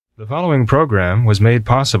The following program was made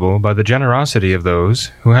possible by the generosity of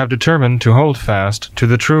those who have determined to hold fast to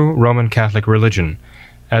the true Roman Catholic religion,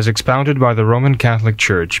 as expounded by the Roman Catholic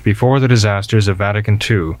Church before the disasters of Vatican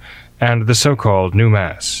II and the so-called New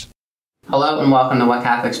Mass. Hello and welcome to What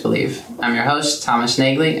Catholics Believe. I'm your host, Thomas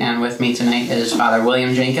Nagley, and with me tonight is Father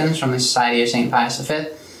William Jenkins from the Society of St. Pius V.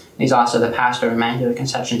 He's also the pastor of Immaculate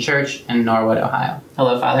Conception Church in Norwood, Ohio.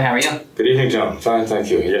 Hello, Father. How are you? Good evening, John. Fine,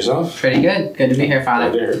 thank you. Yourself? Pretty good. Good to be here,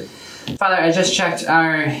 Father. Good to hear. Father, I just checked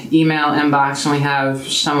our email inbox, and we have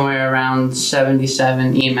somewhere around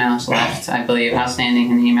 77 emails left, I believe,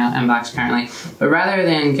 outstanding in the email inbox currently. But rather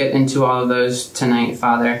than get into all of those tonight,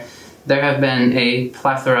 Father, there have been a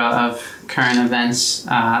plethora of current events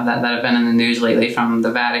that have been in the news lately from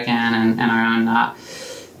the Vatican and our own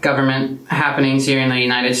government happenings here in the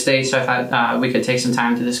United States. So I thought we could take some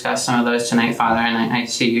time to discuss some of those tonight, Father. And I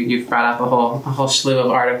see you've brought up a whole slew of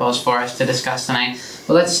articles for us to discuss tonight.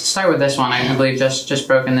 Well, let's start with this one. I believe just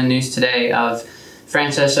broke in the news today of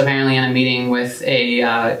Francis apparently in a meeting with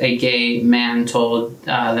a gay man told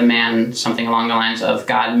the man something along the lines of,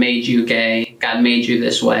 God made you gay, God made you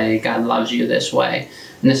this way, God loves you this way.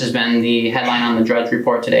 And this has been the headline on the Drudge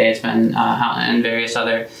Report today. It's been out in various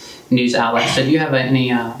other news outlets. So do you have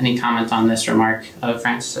any comment on this remark of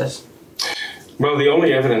Francis? Well, the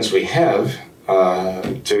only evidence we have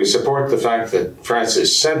to support the fact that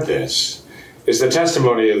Francis said this is the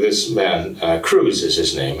testimony of this man. Cruz is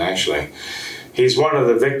his name, actually. He's one of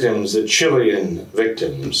the victims, the Chilean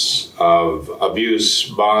victims of abuse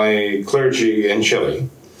by clergy in Chile.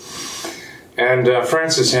 And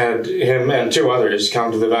Francis had him and two others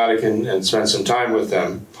come to the Vatican and spend some time with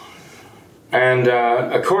them. And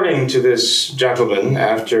according to this gentleman,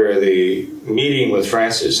 after the meeting with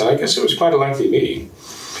Francis, I guess it was quite a lengthy meeting,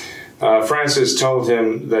 Francis told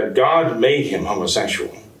him that God made him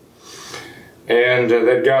homosexual, and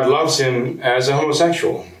that God loves him as a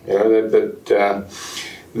homosexual. You know, that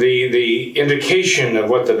the indication of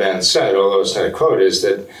what the man said, although it's not a quote, is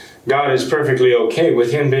that God is perfectly okay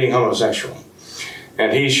with him being homosexual,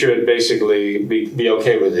 and he should basically be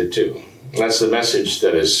okay with it too. That's the message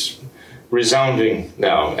that is resounding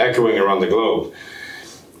now, echoing around the globe.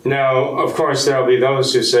 Now, of course, there'll be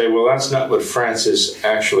those who say, well, that's not what Francis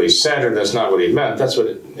actually said, or that's not what he meant. That's what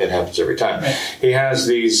it happens every time. Right. He has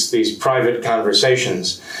these private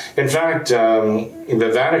conversations. In fact,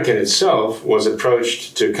 the Vatican itself was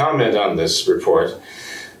approached to comment on this report,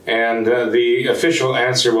 and the official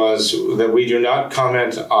answer was that we do not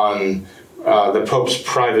comment on the Pope's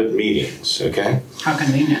private meetings, okay? How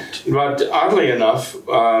convenient. But oddly enough,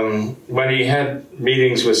 when he had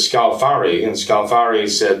meetings with Scalfari, and Scalfari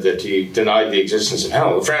said that he denied the existence of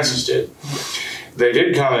hell, Francis did, they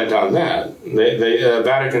did comment on that. The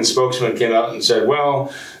Vatican spokesman came out and said,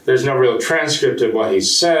 well, there's no real transcript of what he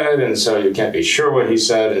said, and so you can't be sure what he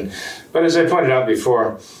said. But as I pointed out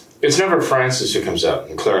before, it's never Francis who comes out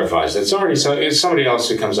and clarifies it. It's somebody else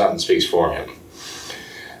who comes out and speaks for him.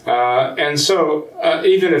 And so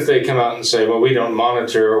even if they come out and say, well, we don't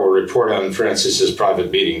monitor or report on Francis's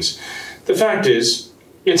private meetings, the fact is,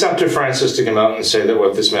 it's up to Francis to come out and say that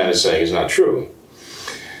what this man is saying is not true.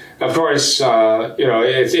 Of course,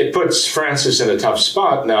 it puts Francis in a tough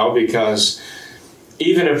spot now, because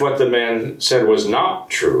even if what the man said was not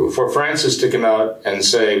true, for Francis to come out and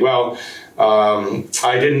say, well,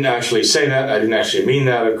 I didn't actually say that, I didn't actually mean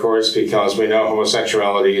that, of course, because we know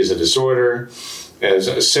homosexuality is a disorder,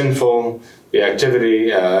 as sinful. The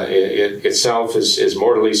activity itself is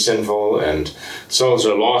mortally sinful, and souls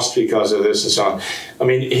are lost because of this and so on. I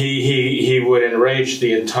mean, he would enrage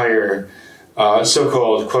the entire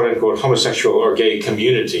so-called quote-unquote homosexual or gay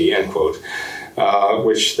community, end quote,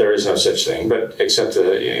 which there is no such thing, but except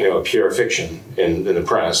a pure fiction in the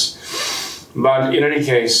press. But in any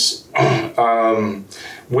case,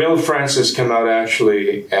 will Francis come out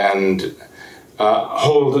actually and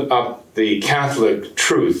hold up the Catholic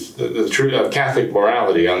truth, the truth of Catholic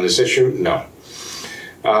morality on this issue? No.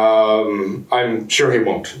 I'm sure he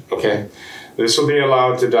won't, okay? This will be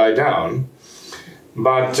allowed to die down.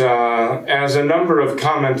 But as a number of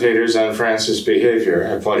commentators on Francis' behavior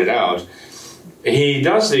have pointed out, he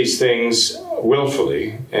does these things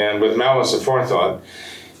willfully and with malice aforethought.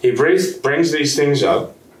 He brings these things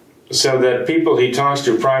up so that people he talks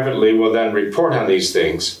to privately will then report on these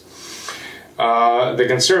things. The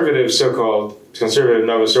conservative, so-called conservative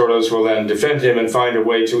Novus Ordos, will then defend him and find a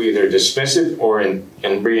way to either dismiss it or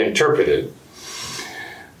reinterpret it.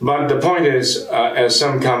 But the point is, as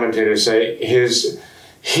some commentators say,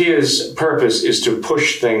 his purpose is to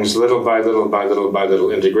push things little by little by little by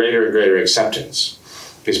little into greater and greater acceptance.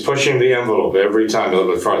 He's pushing the envelope every time a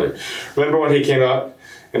little bit farther. Remember when he came up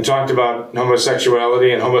and talked about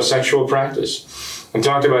homosexuality and homosexual practice, and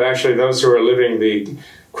talked about actually those who are living the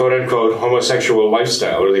quote-unquote homosexual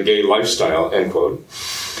lifestyle or the gay lifestyle, end quote.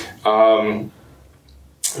 Well,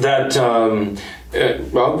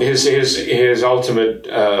 his ultimate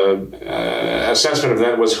assessment of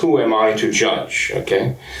that was, who am I to judge?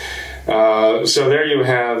 Okay, so there you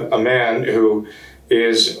have a man who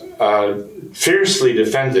is fiercely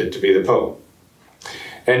defended to be the Pope,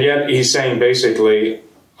 and yet he's saying basically,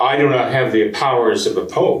 I do not have the powers of a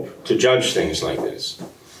Pope to judge things like this,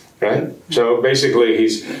 right? So basically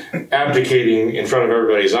he's abdicating in front of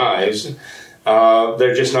everybody's eyes.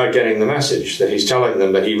 They're just not getting the message that he's telling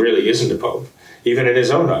them that he really isn't a Pope, even in his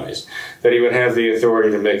own eyes, that he would have the authority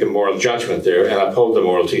to make a moral judgment there and uphold the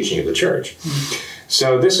moral teaching of the Church.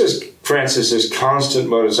 So this is Francis's constant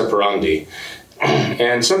modus operandi,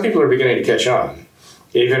 and some people are beginning to catch on,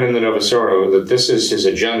 even in the Novus Ordo, that this is his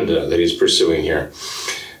agenda that he's pursuing here.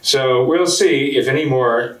 So we'll see if any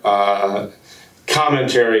more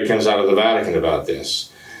commentary comes out of the Vatican about this.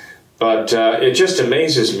 But it just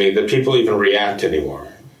amazes me that people even react anymore.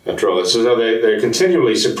 After all, it's as though they're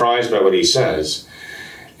continually surprised by what he says.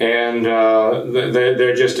 And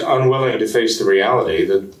they're just unwilling to face the reality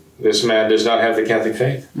that this man does not have the Catholic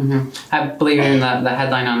faith. Mm-hmm. I believe in the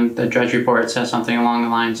headline on the Drudge Report says something along the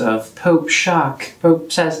lines of, Pope shock,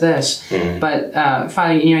 Pope says this. Mm-hmm. But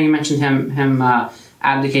Father, you mentioned him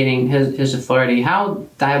abdicating his authority. How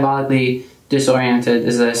diabolically disoriented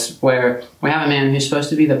is this, where we have a man who's supposed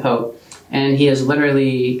to be the Pope, and he is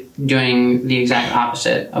literally doing the exact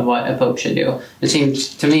opposite of what a Pope should do. It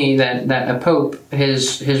seems to me that a Pope,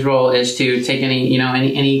 his role is to take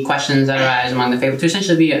any questions that arise among the faithful, to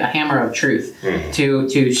essentially be a hammer of truth,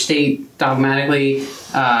 to state dogmatically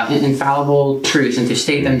infallible truths, and to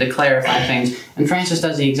state them, to clarify things. And Francis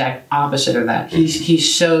does the exact opposite of that. He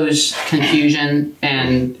sows confusion,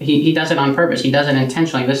 and he does it on purpose. He does it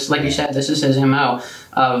intentionally. This, like you said, this is his MO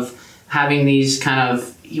of having these kind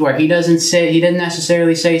of, where he didn't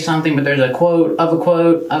necessarily say something, but there's a quote of a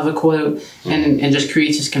quote of a quote, and just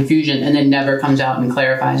creates this confusion, and then never comes out and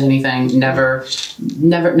clarifies anything, never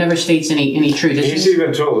states any truth. He's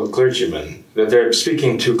even told clergymen that they're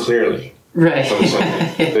speaking too clearly. Right.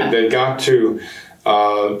 They've got to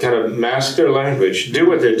kind of mask their language, do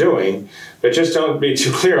what they're doing, but just don't be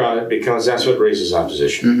too clear on it, because that's what raises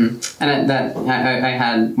opposition. Mm-hmm. And I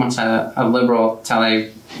had once a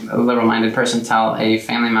liberal-minded person tell a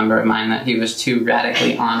family member of mine that he was too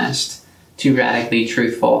radically honest, too radically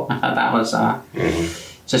truthful. I thought that was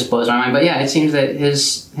just blows my mind. But yeah, it seems that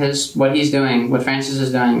his what he's doing, what Francis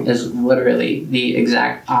is doing, is literally the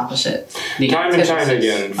exact opposite. Time and time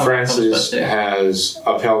again, Francis has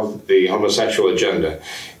upheld the homosexual agenda,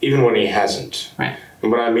 even when he hasn't. Right. And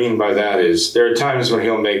what I mean by that is, there are times when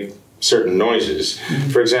he'll make certain noises.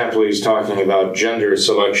 For example, he's talking about gender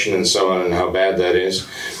selection and so on, and how bad that is.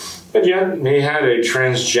 But yet, he had a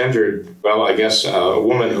transgendered, a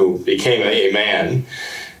woman who became a man,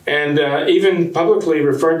 and even publicly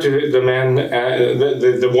referred to the man,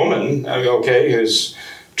 the woman, who's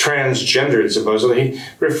transgendered, supposedly,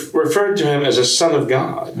 referred to him as a son of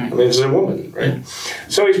God. I mean, as a woman, right?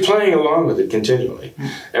 So he's playing along with it continually.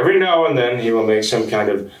 Every now and then, he will make some kind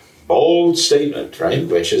of bold statement, right,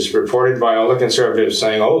 which is reported by all the conservatives,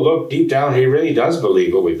 saying, oh, look, deep down he really does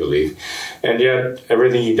believe what we believe. And yet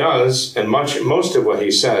everything he does, and most of what he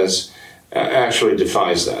says, actually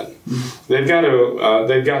defies that. They've got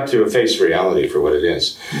to face reality for what it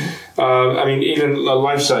is. Even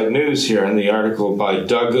LifeSite News here in the article by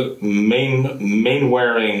Doug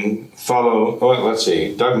Mainwaring,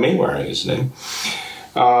 Doug Mainwaring is his name,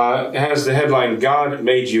 has the headline, God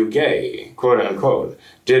Made You Gay, quote unquote.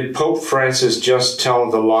 Did Pope Francis just tell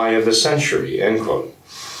the lie of the century, end quote.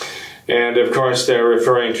 And of course they're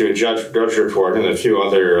referring to a Drudge Report and a few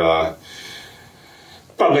other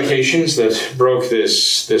publications that broke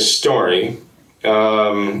this story.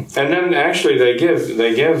 And then actually they give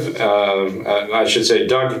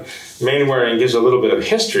Doug Mainwaring gives a little bit of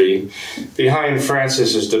history behind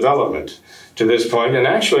Francis's development to this point. And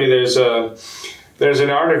actually there's an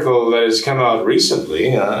article that has come out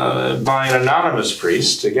recently by an anonymous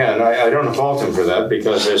priest. Again, I don't fault him for that,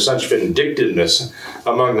 because there's such vindictiveness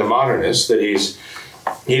among the modernists that he's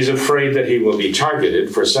afraid that he will be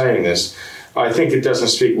targeted for saying this. I think it doesn't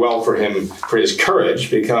speak well for him, for his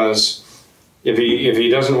courage, because if he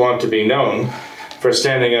doesn't want to be known for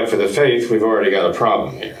standing up for the faith, we've already got a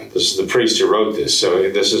problem here. This is the priest who wrote this, so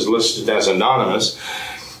this is listed as anonymous.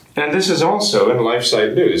 And this is also in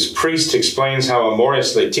LifeSite News. Priest explains how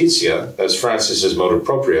Amoris Laetitia, that's Francis's motu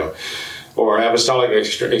proprio, or apostolic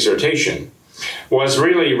exhortation, was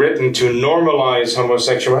really written to normalize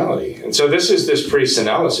homosexuality. And so this is this priest's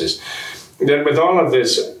analysis, that with all of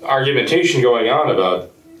this argumentation going on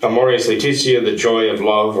about Amoris Laetitia, the joy of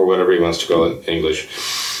love, or whatever he wants to call it in English,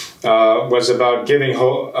 was about giving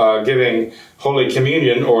Holy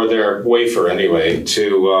Communion, or their wafer anyway,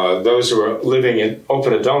 to those who are living in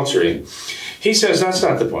open adultery. He says that's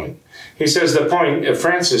not the point. He says the point of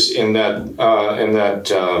Francis in that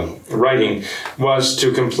writing was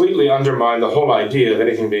to completely undermine the whole idea of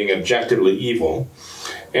anything being objectively evil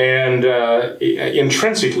and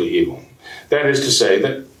intrinsically evil. That is to say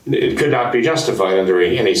that it could not be justified under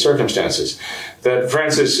any circumstances. That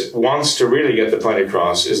Francis wants to really get the point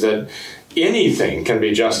across is that anything can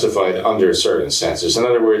be justified under circumstances. In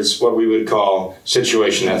other words, what we would call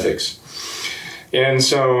situation ethics. And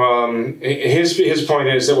so his point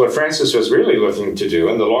is that what Francis was really looking to do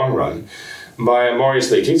in the long run by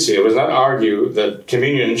Amoris Laetitia was not argue that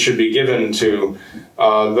communion should be given to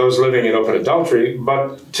those living in open adultery,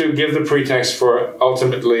 but to give the pretext for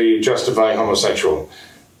ultimately justifying homosexual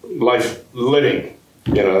life living,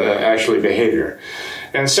 actually behavior.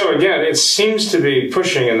 And so again, it seems to be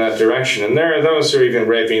pushing in that direction. And there are those who are even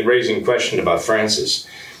raising question about Francis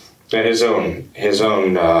and his own,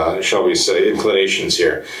 shall we say, inclinations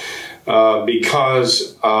here,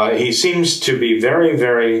 because he seems to be very,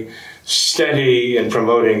 very steady in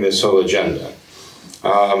promoting this whole agenda.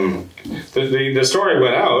 The story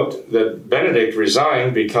went out that Benedict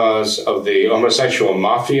resigned because of the homosexual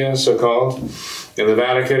mafia, so-called, in the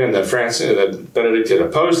Vatican, and that Benedict had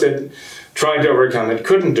opposed it, tried to overcome it,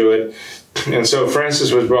 couldn't do it, and so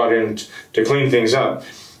Francis was brought in to clean things up.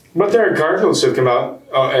 But there are cardinals who come out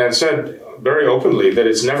and said very openly that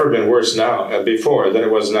it's never been worse before than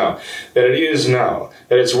it was now, that it is now,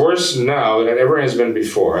 that it's worse now than it ever has been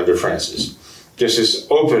before under Francis. Just this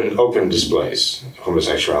open displays of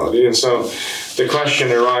homosexuality. And so the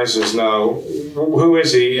question arises now, who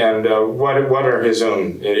is he, and what are his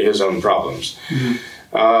own problems?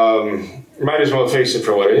 Mm-hmm. Might as well face it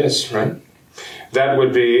for what it is, right? That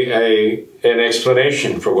would be an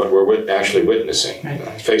explanation for what we're actually witnessing,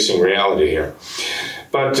 right. Facing reality here.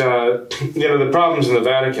 But, the problems in the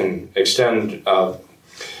Vatican extend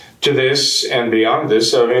to this and beyond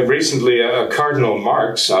this. Recently, Cardinal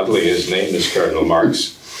Marx, oddly his name is Cardinal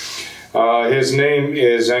Marx, his name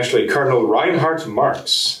is actually Cardinal Reinhard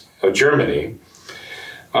Marx of Germany,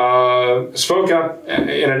 spoke up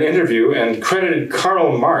in an interview and credited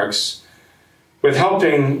Karl Marx with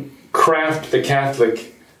helping craft the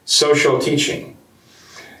Catholic social teaching.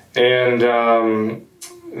 And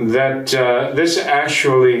that this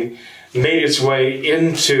actually made its way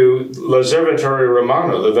into L'Osservatore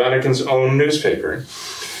Romano, the Vatican's own newspaper,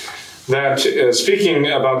 that speaking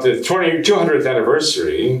about the 200th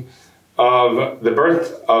anniversary of the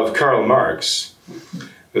birth of Karl Marx,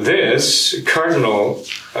 this Cardinal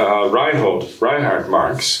Reinhard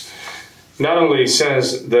Marx not only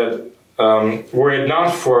says that were it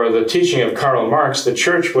not for the teaching of Karl Marx, the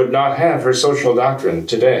Church would not have her social doctrine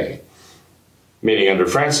today, meaning under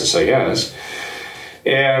Francis, I guess,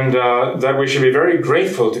 and that we should be very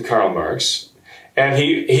grateful to Karl Marx. And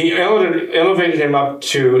he elevated him up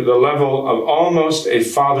to the level of almost a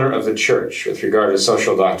father of the Church with regard to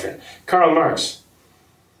social doctrine. Karl Marx.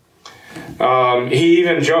 He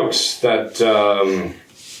even jokes that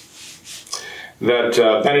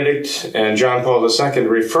Benedict and John Paul II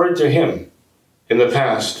referred to him in the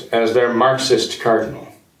past as their Marxist cardinal.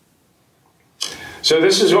 So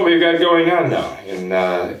this is what we've got going on now in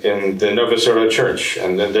the Novus Ordo Church,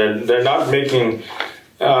 and they're not making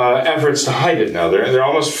efforts to hide it now. They're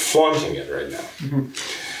almost flaunting it right now.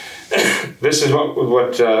 Mm-hmm. This is what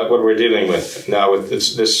we're dealing with now, with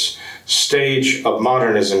this stage of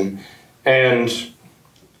modernism and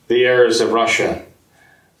the errors of Russia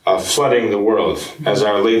flooding the world, as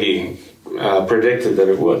Our Lady predicted that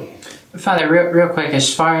it would. Father, real quick,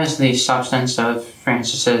 as far as the substance of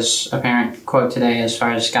Francis's apparent quote today, as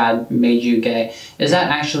far as God made you gay, is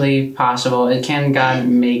that actually possible? Can God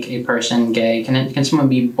make a person gay? Can someone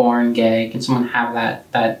be born gay? Can someone have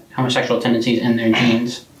that homosexual tendencies in their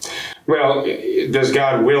genes? Well, does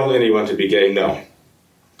God will anyone to be gay? No.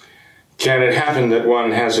 Can it happen that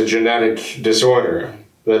one has a genetic disorder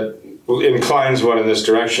that inclines one in this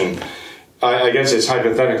direction? I guess it's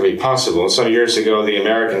hypothetically possible. Some years ago, the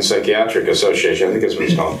American Psychiatric Association, I think that's what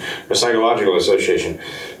it's called, or Psychological Association,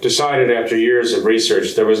 decided after years of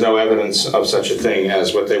research there was no evidence of such a thing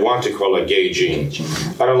as what they want to call a gay gene.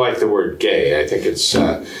 I don't like the word gay. I think it's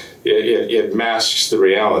it masks the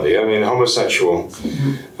reality. I mean, a homosexual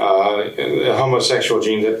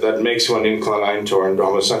gene that makes one inclined toward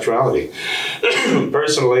homosexuality.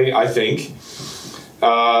 Personally, I think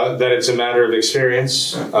that it's a matter of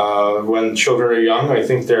experience. When children are young, I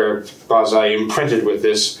think they're quasi-imprinted with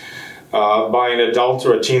this by an adult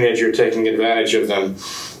or a teenager taking advantage of them,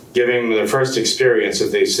 giving them their first experience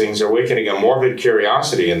of these things, awakening a morbid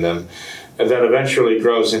curiosity in them, and that eventually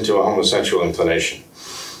grows into a homosexual inclination.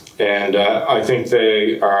 And I think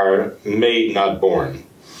they are made, not born.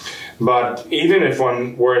 But even if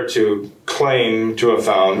one were to claim to have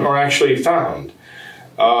found, or actually found,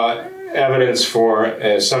 evidence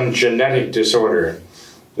for some genetic disorder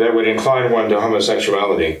that would incline one to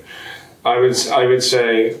homosexuality, I would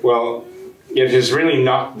say, well, it is really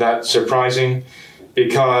not that surprising,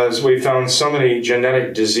 because we found so many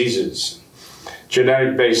genetic diseases,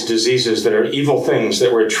 genetic-based diseases that are evil things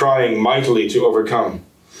that we're trying mightily to overcome.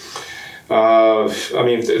 I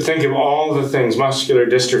mean, think of all the things: muscular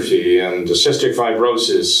dystrophy and cystic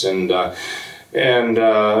fibrosis and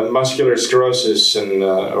muscular sclerosis, and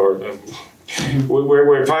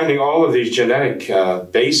we're finding all of these genetic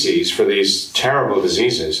bases for these terrible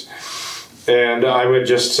diseases. And I would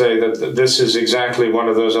just say that this is exactly one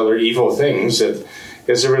of those other evil things that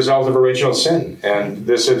is a result of original sin. And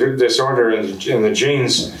this disorder in the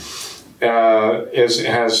genes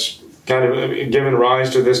has kind of given rise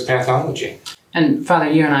to this pathology. And Father,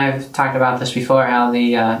 you and I have talked about this before, how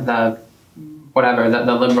the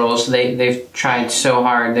liberals, they've tried so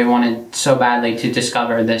hard, they wanted so badly to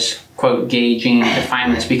discover this, quote, gay gene, to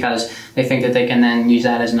find this, because they think that they can then use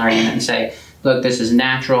that as an argument and say, look, this is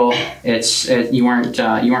natural. You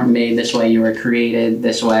weren't made this way. You were created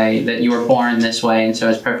this way. That you were born this way, and so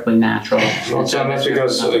it's perfectly natural. Well, so that's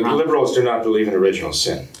because liberals do not believe in original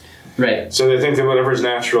sin. Right. So they think that whatever is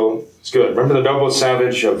natural is good. Remember the Noble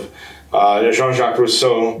Savage of Jean-Jacques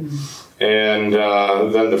Rousseau, and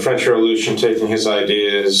then the French Revolution taking his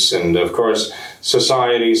ideas, and of course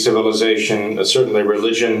society, civilization, certainly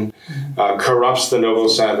religion, corrupts the Noble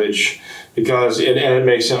Savage because it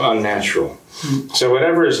makes him unnatural. So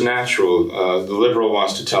whatever is natural, the liberal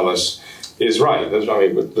wants to tell us, is right. I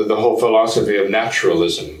mean, the whole philosophy of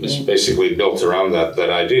naturalism is basically built around that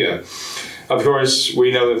idea. Of course,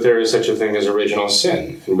 we know that there is such a thing as original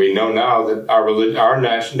sin, and we know now that our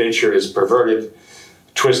nature is perverted,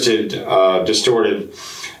 twisted, distorted,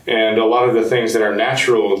 and a lot of the things that are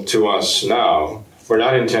natural to us now were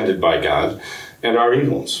not intended by God and are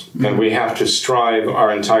evils, and we have to strive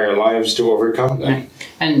our entire lives to overcome them. Right.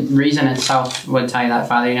 And reason itself would tell you that,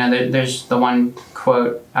 Father. You know, there's the one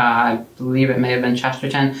quote, I believe it may have been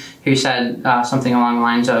Chesterton, who said something along the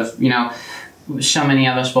lines of, you know, so many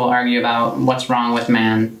of us will argue about what's wrong with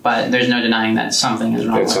man, but there's no denying that something is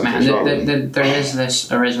wrong with man. There is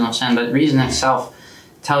this original sin, but reason itself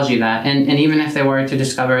tells you that. And even if they were to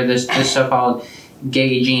discover this so-called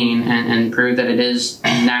gay gene and prove that it is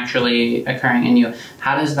naturally occurring in you,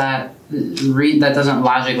 how does that that doesn't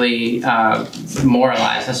logically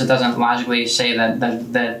moralize us? It doesn't logically say that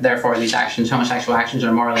therefore these actions, homosexual actions,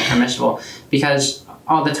 are morally permissible, because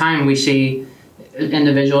all the time we see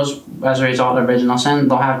individuals, as a result of original sin,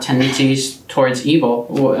 they'll have tendencies towards evil.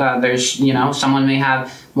 There's, you know, someone may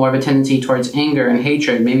have more of a tendency towards anger and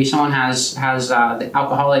hatred. Maybe someone has the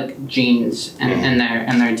alcoholic genes in their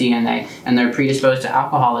DNA, and they're predisposed to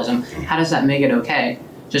alcoholism. How does that make it okay?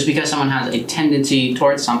 Just because someone has a tendency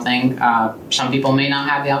towards something, some people may not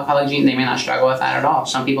have the alcoholic gene, they may not struggle with that at all.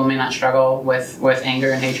 Some people may not struggle with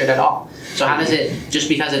anger and hatred at all. So how does it, just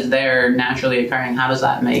because it's there naturally occurring, how does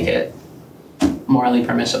that make it morally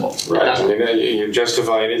permissible? Right. I mean, you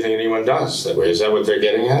justify anything anyone does that way. Is that what they're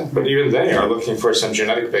getting at? But even they are looking for some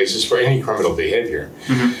genetic basis for any criminal behavior.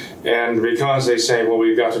 Mm-hmm. And because they say, well,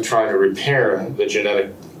 we've got to try to repair the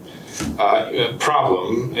genetic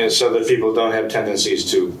problem so that people don't have tendencies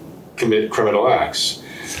to commit criminal acts,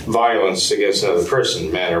 violence against another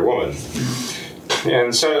person, man or woman. Mm-hmm.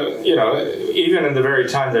 And so, you know, even in the very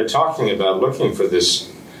time they're talking about looking for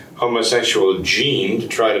this homosexual gene to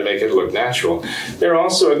try to make it look natural, they're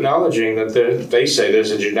also acknowledging that they say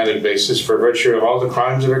there's a genetic basis for virtue of all the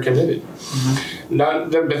crimes that are committed. Mm-hmm.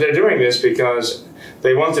 But they're doing this because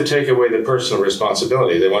they want to take away the personal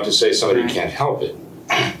responsibility. They want to say somebody can't help it.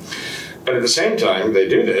 But at the same time they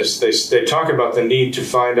do this, they talk about the need to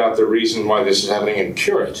find out the reason why this is happening and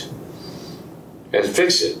cure it and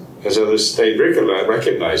fix it, as though they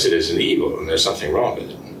recognize it as an evil and there's something wrong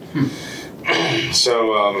with it.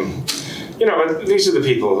 So, you know, these are the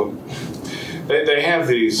people who, they have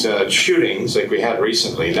these shootings like we had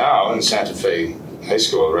recently now in Santa Fe High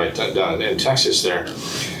School, right down in Texas there.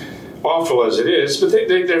 Awful as it is, but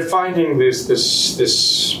they're finding the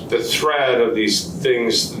thread of these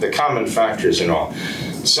things, the common factors and all.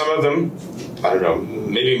 Some of them I don't know,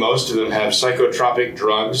 maybe most of them have psychotropic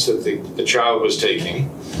drugs that the child was taking,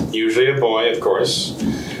 usually a boy, of course.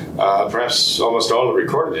 Perhaps almost all the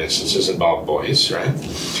recorded instances involve boys, right?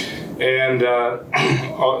 And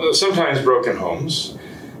sometimes broken homes,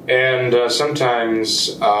 and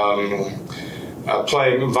sometimes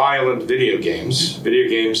playing violent video games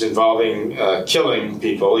involving killing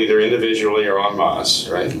people, either individually or en masse,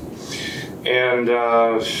 right? And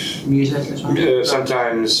music as well.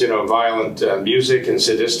 Sometimes, violent music and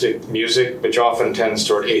sadistic music, which often tends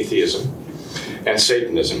toward atheism and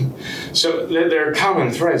Satanism. So there are common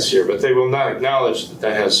threads here, but they will not acknowledge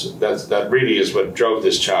that really is what drove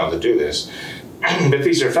this child to do this. But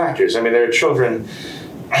these are factors. I mean, there are children,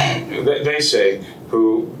 they say,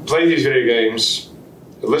 who play these video games,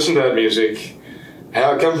 listen to that music,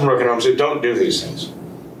 come from broken homes, that don't do these things.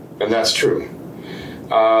 And that's true.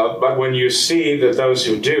 But when you see that those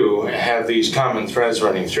who do have these common threads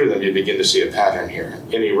running through them, you begin to see a pattern here.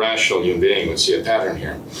 Any rational human being would see a pattern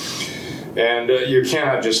here. And you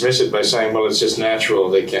cannot dismiss it by saying, well, it's just natural,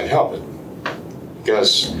 they can't help it.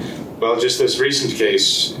 Because, well, just this recent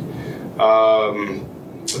case,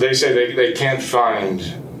 they say they can't find,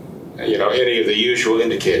 any of the usual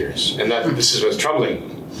indicators. And this is what's troubling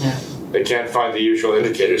them. Yeah. They can't find the usual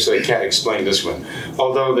indicators, so they can't explain this one.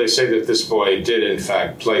 Although they say that this boy did, in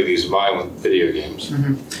fact, play these violent video games.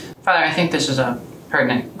 Mm-hmm. Father, I think this is a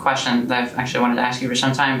pertinent question that I've actually wanted to ask you for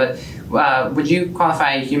some time, but would you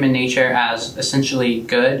qualify human nature as essentially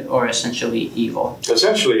good or essentially evil?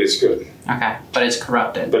 Essentially, it's good. Okay, but it's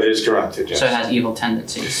corrupted. But it is corrupted, yes. So it has evil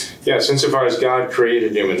tendencies. Yes, insofar as God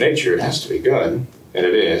created human nature, it has to be good, and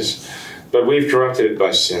it is. But we've corrupted it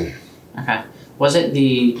by sin. Okay. Was it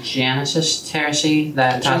the Jansenist heresy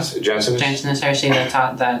that taught Jansenist heresy that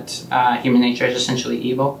taught that human nature is essentially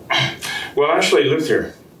evil? Well, actually,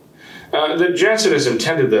 Luther. The Jansenism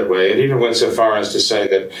tended that way. It even went so far as to say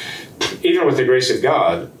that even with the grace of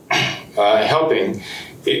God helping,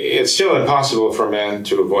 it's still impossible for man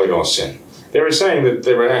to avoid all sin. They were saying that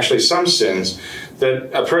there were actually some sins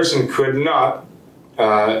that a person could not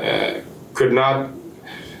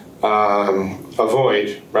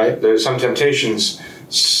avoid, right? There are some temptations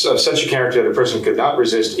of such a character that a person could not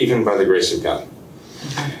resist even by the grace of God.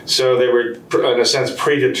 So they were, in a sense,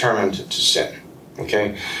 predetermined to sin.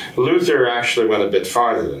 Okay? Luther actually went a bit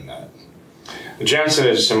farther than that.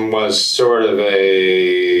 Jansenism was sort of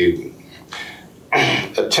a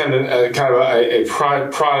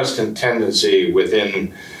Protestant tendency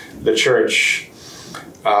within the church,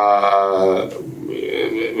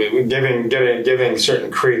 giving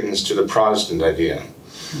certain credence to the Protestant idea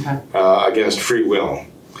against free will.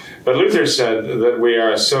 But Luther said that we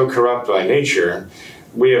are so corrupt by nature,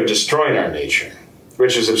 we have destroyed our nature,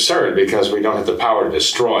 which is absurd because we don't have the power to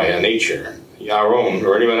destroy a nature, our own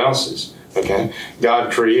or anyone else's. Okay, God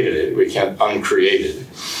created it; we can't uncreate it.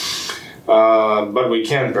 But we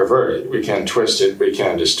can pervert it, we can twist it, we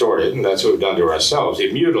can distort it, and that's what we've done to ourselves.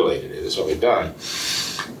 We've mutilated it. That's what we've done.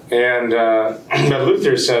 And but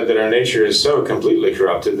Luther said that our nature is so completely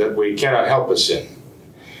corrupted that we cannot help but sin.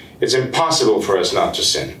 It's impossible for us not to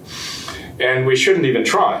sin. And we shouldn't even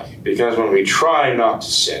try, because when we try not to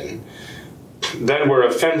sin, then we're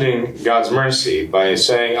offending God's mercy by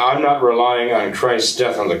saying, I'm not relying on Christ's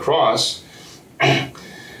death on the cross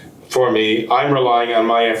for me, I'm relying on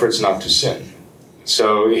my efforts not to sin.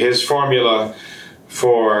 So his formula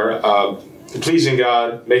for pleasing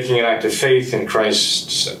God, making an act of faith in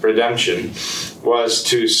Christ's redemption, was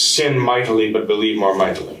to sin mightily but believe more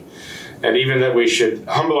mightily. And even that we should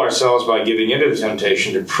humble ourselves by giving into the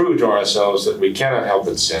temptation to prove to ourselves that we cannot help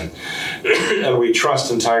but sin. And we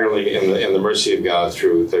trust entirely in the mercy of God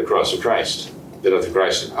through the cross of Christ, the death of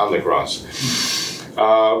Christ on the cross.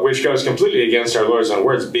 Which goes completely against our Lord's own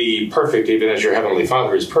words, be ye perfect even as your heavenly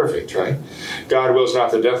Father is perfect, right? God wills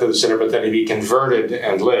not the death of the sinner, but that he be converted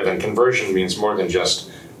and live. And conversion means more than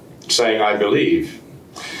just saying, I believe.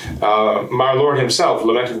 My Lord himself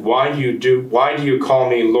lamented, why do you call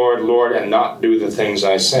me Lord, Lord, and not do the things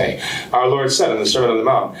I say? Our Lord said in the Sermon on the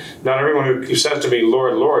Mount, not everyone who says to me,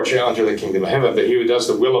 Lord, Lord, shall enter the kingdom of heaven, but he who does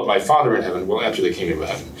the will of my Father in heaven will enter the kingdom of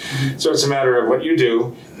heaven. Mm-hmm. So it's a matter of what you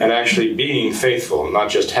do and actually being faithful, not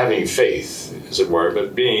just having faith, as it were,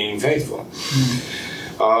 but being faithful.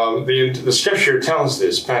 Mm-hmm. The scripture tells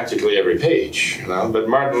this practically every page, but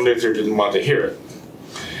Martin Luther didn't want to hear it.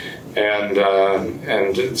 And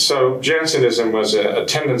so Jansenism was a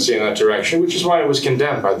tendency in that direction, which is why it was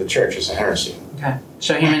condemned by the church as a heresy. Okay.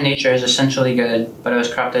 So human nature is essentially good, but it was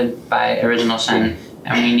corrupted by original sin,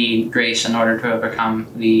 and we need grace in order to overcome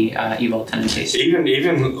the evil tendencies.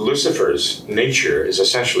 Even Lucifer's nature is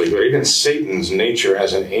essentially good. Even Satan's nature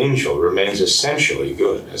as an angel remains essentially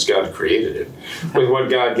good, as God created it, with what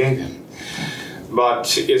God gave him.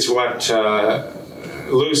 But it's what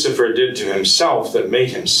Lucifer did to himself that made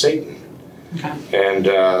him Satan. Okay. And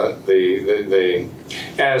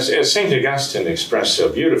as Saint Augustine expressed so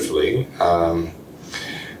beautifully,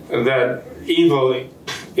 that evil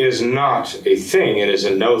is not a thing; it is a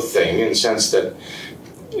no thing, in the sense that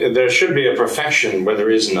there should be a perfection where there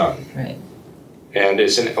is none. Right. And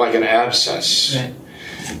it's like an abscess. Right.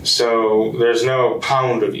 So there's no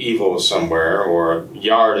pound of evil somewhere, or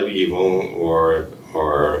yard of evil, or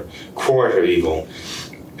quart of evil.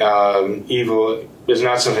 Evil is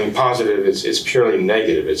not something positive, it's purely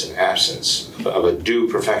negative. It's an absence of a due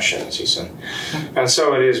perfection, as he said. And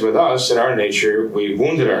so it is with us. In our nature, we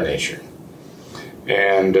wounded our nature.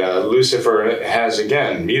 And Lucifer has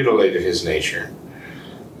again mutilated his nature.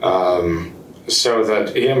 So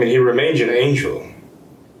that, he remains an angel.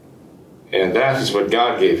 And that is what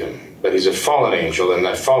God gave him. But he's a fallen angel, and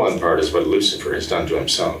that fallen part is what Lucifer has done to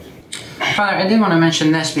himself. Father, I did want to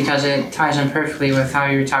mention this because it ties in perfectly with how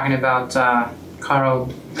you were talking about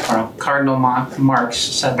Cardinal Marx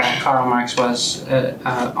said that Karl Marx was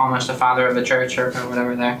almost a father of the church or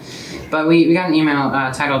whatever there. But we got an email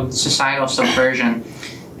titled Societal Subversion.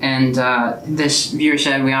 And this viewer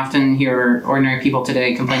said, we often hear ordinary people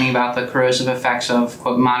today complaining about the corrosive effects of,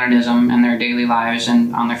 quote, modernism in their daily lives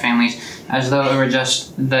and on their families, as though it were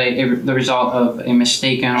just the result of a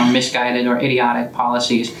mistaken or misguided or idiotic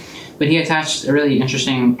policies. But he attached a really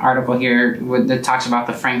interesting article here that talks about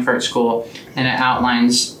the Frankfurt School, and it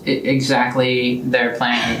outlines exactly their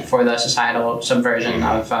plan for the societal subversion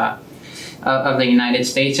of the United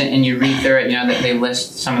States. And you read through it, that they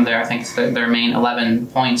list some of their, I think, their main 11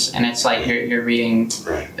 points, and it's like you're reading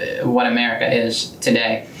what America is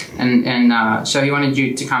today. And so he wanted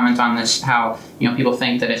you to comment on this, how people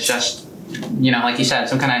think that it's just, like you said,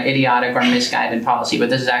 some kind of idiotic or misguided policy, but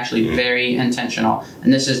this is actually very intentional,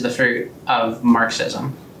 and this is the fruit of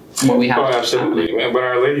Marxism. What we have. Oh, absolutely. But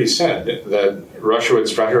Our Lady said that Russia would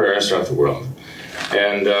spread her heirs throughout the world,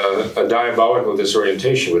 and a diabolical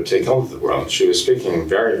disorientation would take hold of the world. She was speaking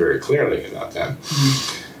very, very clearly about that.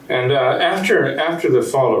 Mm-hmm. And after the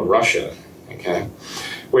fall of Russia,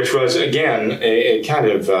 which was again a kind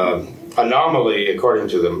of anomaly according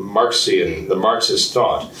to the Marxist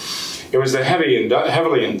thought. It was the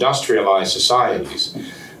heavily industrialized societies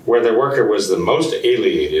where the worker was the most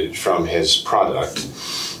alienated from his product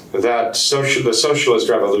that the socialist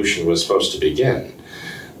revolution was supposed to begin.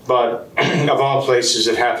 But of all places,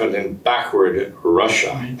 it happened in backward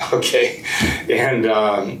Russia, And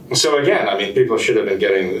so again, people should have been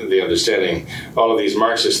getting the understanding, all of these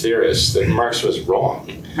Marxist theorists, that Marx was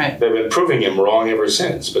wrong. Right. They've been proving him wrong ever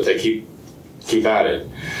since, but they keep at it.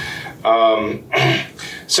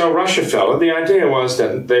 So Russia fell, and the idea was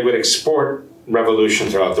that they would export revolution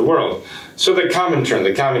throughout the world. So the Comintern,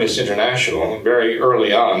 the Communist International, very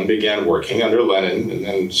early on began working under Lenin, and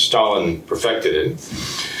then Stalin perfected it,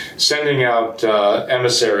 sending out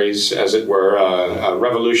emissaries, as it were,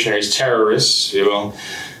 revolutionaries, terrorists,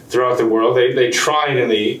 throughout the world. They tried in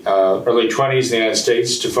the early 20s in the United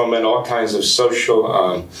States to foment all kinds of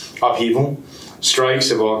social upheaval, strikes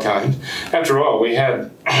of all kinds. After all, we had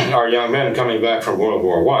our young men coming back from World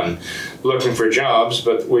War I looking for jobs,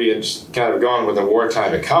 but we had kind of gone with a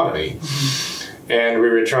wartime economy, and we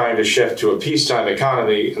were trying to shift to a peacetime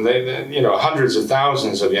economy. And hundreds of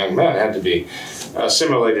thousands of young men had to be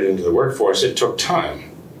assimilated into the workforce. It took time.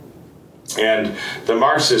 And the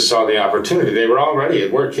Marxists saw the opportunity. They were already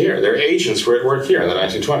at work here. Their agents were at work here in the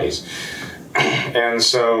 1920s. And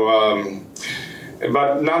so...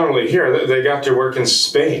 But not only here, they got to work in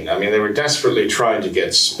Spain. They were desperately trying to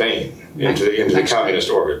get Spain into the communist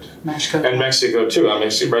orbit. Mexico. And Mexico, too.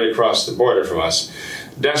 Right across the border from us.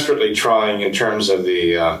 Desperately trying in terms of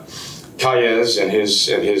the Calles and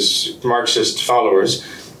his Marxist followers.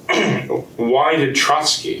 Why did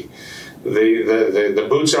Trotsky, the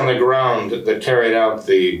boots on the ground that carried out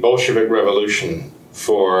the Bolshevik Revolution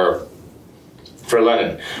for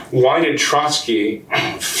Lenin, why did Trotsky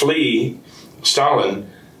flee Stalin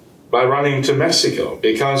by running to Mexico?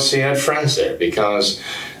 Because he had friends there, because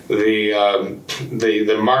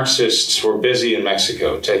the Marxists were busy in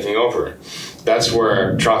Mexico taking over. That's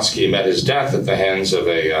where Trotsky met his death at the hands of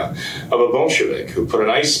a Bolshevik who put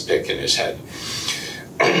an ice pick in his head.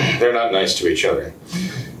 They're not nice to each other.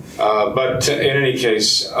 But in any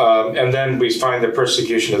case, and then we find the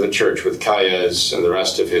persecution of the church with Calles and the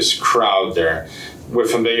rest of his crowd there we're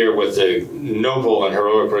familiar with the noble and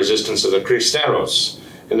heroic resistance of the Cristeros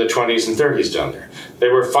in the 20s and 30s down there. They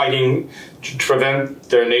were fighting to prevent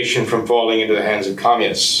their nation from falling into the hands of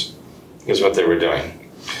communists, is what they were doing.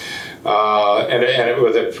 And it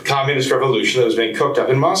was a communist revolution that was being cooked up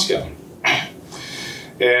in Moscow.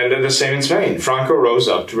 And the same in Spain. Franco rose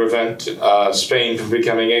up to prevent Spain from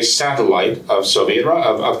becoming a satellite of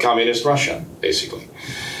of communist Russia, basically,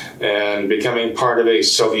 and becoming part of a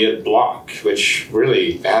Soviet bloc, which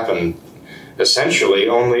really happened essentially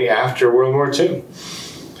only after World War II,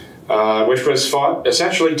 which was fought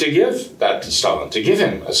essentially to give that to Stalin, to give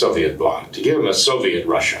him a Soviet bloc, to give him a Soviet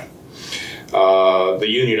Russia, the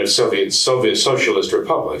Union of Soviet Socialist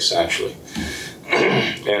Republics, actually.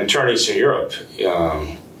 And turn Eastern Europe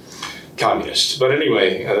communist. But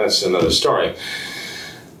anyway, that's another story.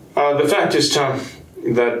 The fact is, Tom,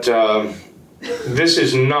 that this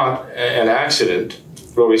is not an accident.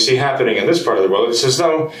 What we see happening in this part of the world, it's as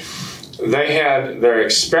though they had their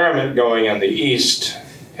experiment going in the East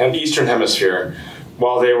and Eastern Hemisphere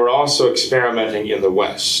while they were also experimenting in the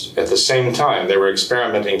West. At the same time, they were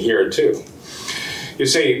experimenting here too. You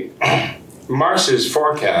see, Marx's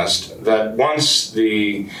forecast that once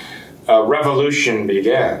the revolution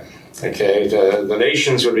began, okay, the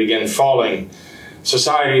nations would begin falling,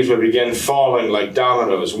 societies would begin falling like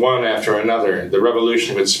dominoes, one after another. The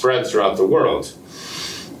revolution would spread throughout the world.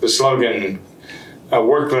 The slogan,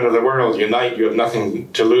 "Workmen of the world, unite, you have nothing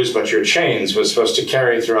to lose but your chains," was supposed to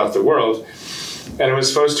carry throughout the world, and it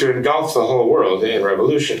was supposed to engulf the whole world in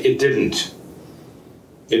revolution. It didn't.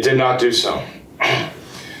 It did not do so.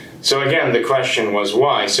 So again, the question was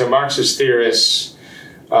why? So Marxist theorists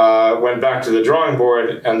went back to the drawing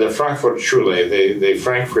board, and the Frankfurt Schule, the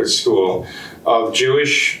Frankfurt School of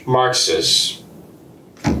Jewish Marxists,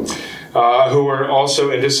 who were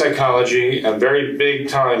also into psychology, and very big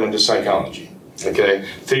time into psychology. Okay,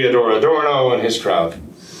 Theodor Adorno and his crowd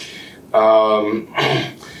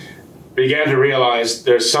began to realize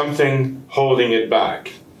there's something holding it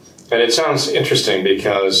back. And it sounds interesting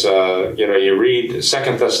because, you read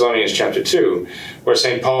 2 Thessalonians chapter 2, where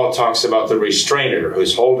St. Paul talks about the restrainer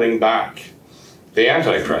who's holding back the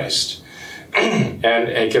Antichrist. And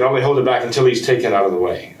he can only hold it back until he's taken out of the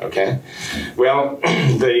way, okay? Well,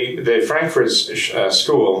 the Frankfurt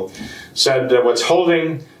School said that what's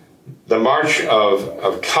holding the march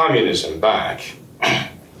of communism back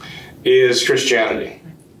is Christianity,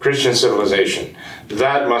 Christian civilization.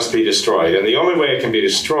 That must be destroyed. And the only way it can be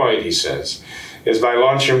destroyed, he says, is by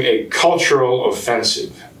launching a cultural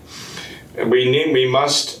offensive. We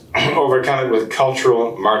must overcome it with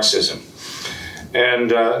cultural Marxism. And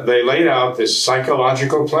they laid out this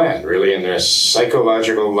psychological plan, really, in their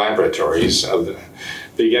psychological laboratories,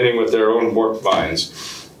 beginning with their own warped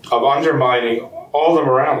minds, of undermining all the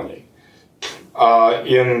morality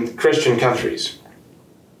in Christian countries.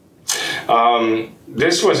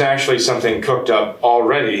 This was actually something cooked up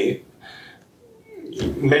already,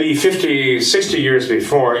 maybe 50, 60 years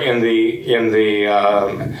before in the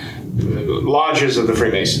lodges of the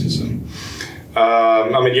Freemasons.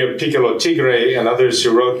 You have Piccolo Tigre and others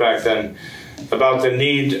who wrote back then about the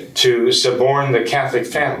need to suborn the Catholic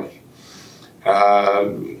family.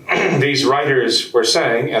 These writers were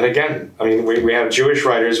saying, and again, we have Jewish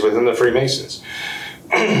writers within the Freemasons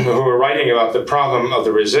who were writing about the problem of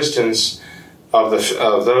the resistance of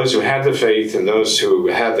those who had the faith and those who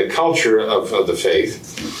had the culture of the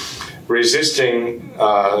faith, resisting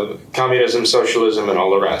communism, socialism, and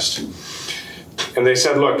all the rest. And they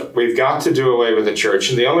said, look, we've got to do away with the church,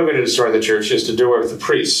 and the only way to destroy the church is to do away with the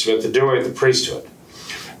priests. We have to do away with the priesthood.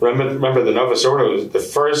 Remember the Novus Ordo, the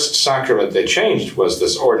first sacrament they changed was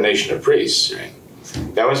this ordination of priests. Right?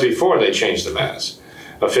 That was before they changed the Mass,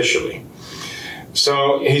 officially.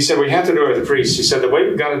 So he said, we have to do it with the priests. He said, the way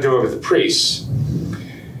we've got to do it with the priests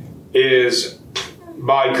is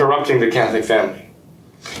by corrupting the Catholic family.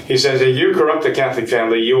 He says, if you corrupt the Catholic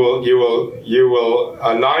family, you will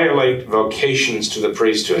annihilate vocations to the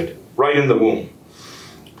priesthood right in the womb.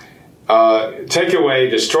 Take away,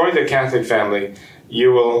 destroy the Catholic family,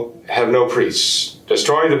 you will have no priests.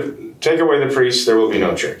 Take away the priests, there will be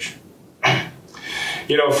no church.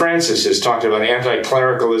 Francis has talked about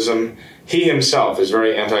anti-clericalism. He himself is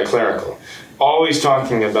very anti-clerical, always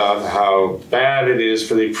talking about how bad it is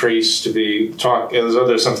for the priests to be taught as though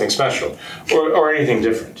there's something special or anything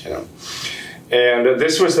different, And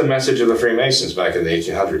this was the message of the Freemasons back in the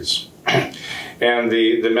 1800s, and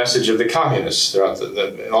the message of the communists throughout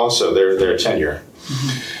also their tenure.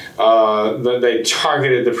 That they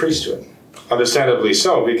targeted the priesthood, understandably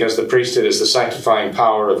so, because the priesthood is the sanctifying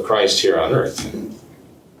power of Christ here on earth.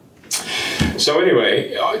 So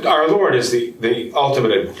anyway, our Lord is the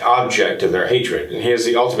ultimate object of their hatred, and He is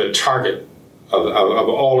the ultimate target of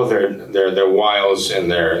all of their wiles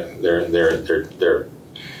and their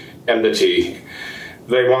enmity.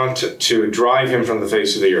 They want to drive Him from the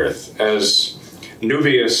face of the earth. As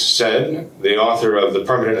Nubius said, the author of The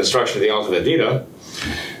Permanent Instruction of the Ultima Dita,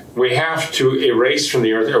 we have to erase from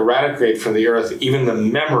the earth, eradicate from the earth, even the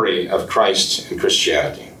memory of Christ and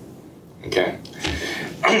Christianity. Okay?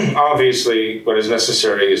 Obviously, what is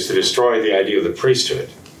necessary is to destroy the idea of the priesthood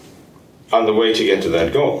on the way to get to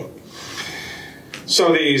that goal.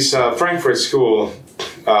 So these Frankfurt School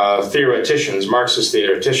theoreticians, Marxist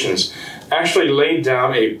theoreticians, actually laid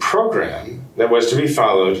down a program that was to be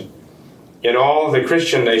followed in all the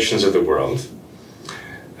Christian nations of the world.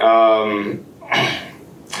 And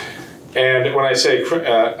when I say,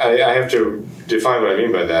 I have to define what I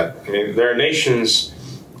mean by that. I mean, there are nations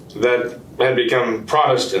that had become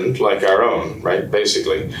Protestant, like our own, right,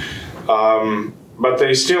 basically. But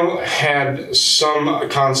they still had some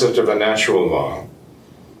concept of a natural law,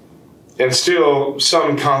 and still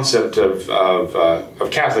some concept of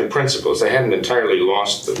Catholic principles. They hadn't entirely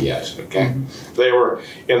lost them yet, okay? Mm-hmm. They were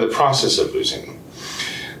in the process of losing them.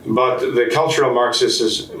 But the cultural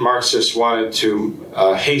Marxists wanted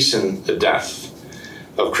to hasten the death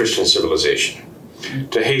of Christian civilization,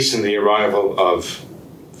 to hasten the arrival of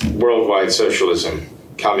worldwide socialism,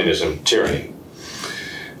 communism, tyranny.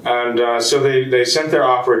 And so they sent their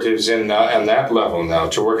operatives in on that level now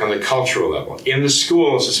to work on the cultural level, in the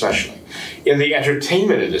schools especially, in the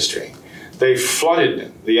entertainment industry. They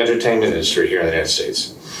flooded the entertainment industry here in the United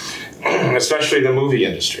States, especially the movie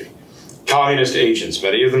industry. Communist agents,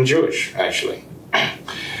 many of them Jewish, actually.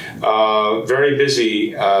 Very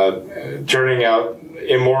busy turning out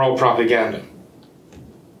immoral propaganda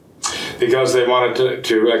because they wanted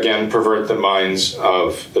to again, pervert the minds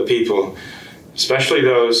of the people, especially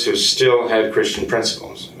those who still had Christian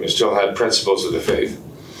principles, who still had principles of the faith.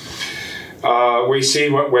 We see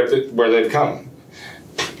where they've come.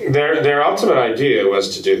 Their ultimate idea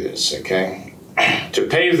was to do this, okay? To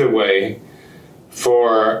pave the way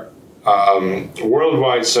for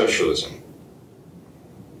worldwide socialism,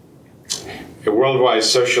 a worldwide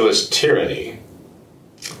socialist tyranny,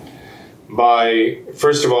 by,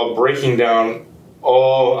 first of all, breaking down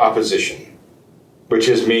all opposition, which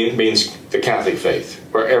means the Catholic faith,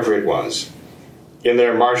 wherever it was, in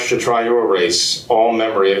their march to try to erase all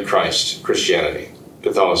memory of Christ, Christianity,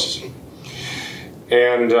 Catholicism.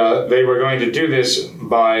 And they were going to do this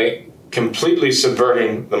by completely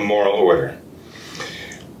subverting the moral order.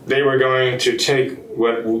 They were going to take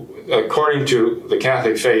what, according to the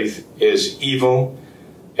Catholic faith, is evil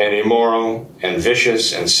and immoral and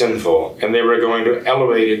vicious and sinful, and they were going to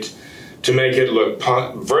elevate it to make it look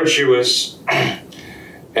virtuous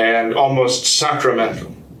and almost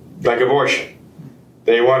sacramental, like abortion.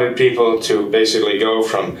 They wanted people to basically go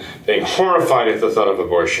from being horrified at the thought of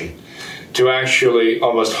abortion to actually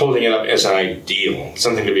almost holding it up as an ideal,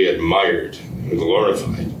 something to be admired and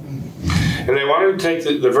glorified. And they wanted to take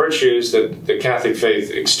the virtues that the Catholic faith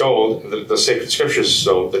extolled, the sacred scriptures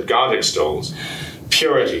extolled, that God extols,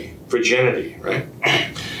 purity, virginity, right?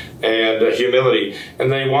 And humility. And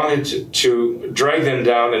they wanted to drag them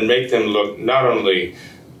down and make them look not only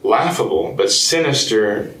laughable, but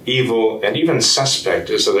sinister, evil, and even suspect,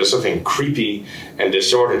 as though there's something creepy and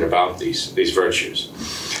disordered about these virtues.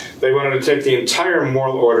 They wanted to take the entire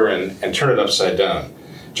moral order and turn it upside down,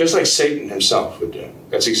 just like Satan himself would do.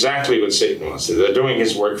 That's exactly what Satan wants to do. They're doing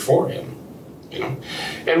his work for him, you know.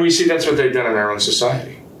 And we see that's what they've done in our own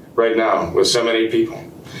society right now with so many people.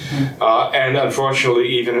 And unfortunately,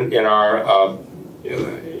 even in our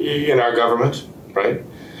government, right?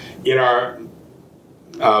 In our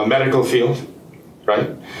medical field, right?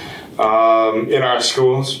 In our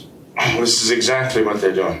schools, this is exactly what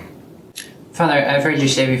they're doing. Father, I've heard you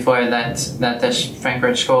say before that this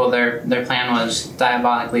Frankfurt School, their plan was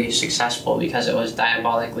diabolically successful because it was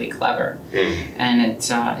diabolically clever. And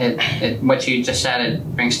it what you just said, it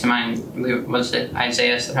brings to mind, was it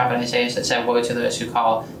Isaiah, the prophet Isaiah, that said, "Woe to those who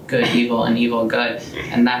call good evil and evil good,"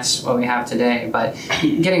 and that's what we have today. But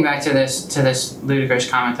getting back to this ludicrous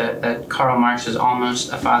comment that Karl Marx is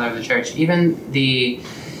almost a father of the church, even the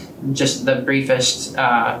briefest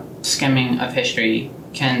skimming of history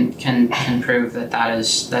can prove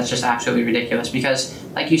that's just absolutely ridiculous, because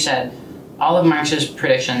like you said, all of Marx's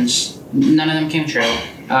predictions, none of them came true.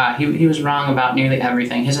 He was wrong about nearly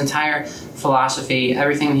everything. His entire philosophy,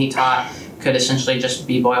 everything that he taught, could essentially just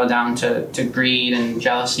be boiled down to greed and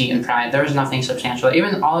jealousy and pride. There was nothing substantial.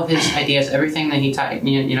 Even all of his ideas, everything that he taught,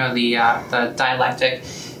 the dialectic,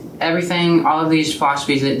 everything, all of these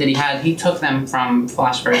philosophies that he had, he took them from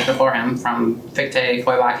philosophers before him, from Fichte,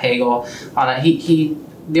 Feuerbach, Hegel, all that.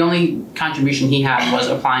 The only contribution he had was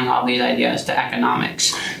applying all these ideas to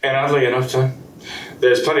economics. And oddly enough, Tom,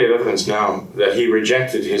 there's plenty of evidence now that he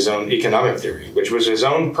rejected his own economic theory, which was his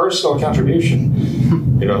own personal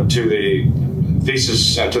contribution, to the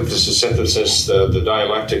thesis, antithesis, synthesis, the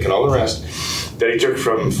dialectic, and all the rest that he took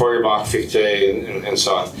from Feuerbach, Fichte, and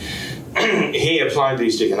so on. He applied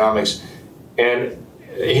these to economics, and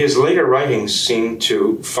his later writings seem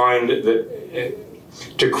to find that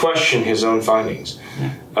to question his own findings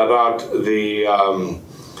about the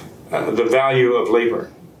value of labor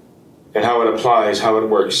and how it applies, how it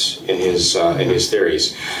works in his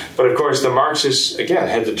theories. But of course, the Marxists again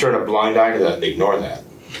had to turn a blind eye to that and ignore that.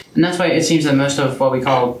 And that's why it seems that most of what we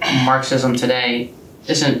call Marxism today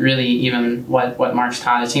isn't really even what Marx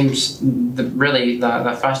taught. It seems the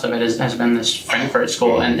thrust of it has been this Frankfurt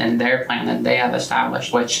School and their plan that they have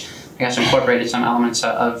established, which I guess incorporated some elements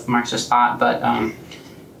of Marxist thought.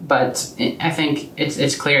 But I think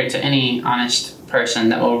it's clear to any honest person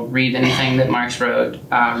that will read anything that Marx wrote,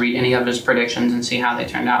 read any of his predictions and see how they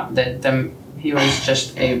turned out, that he was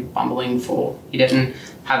just a bumbling fool. He didn't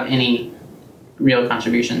have any real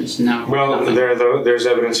contributions. No. Well, there's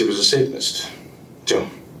evidence he was a Satanist, too.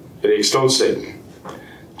 That he extolled Satan.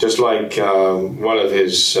 Just like one of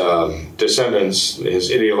his descendants,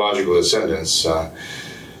 his ideological descendants,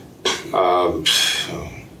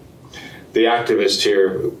 the activist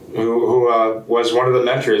here, who was one of the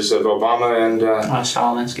mentors of Obama and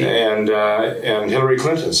Saul Alinsky and Hillary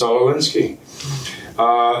Clinton, Saul Alinsky.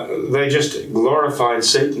 They just glorified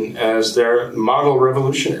Satan as their model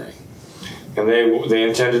revolutionary, and they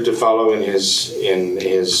intended to follow in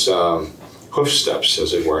his hoofsteps,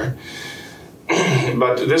 as it were.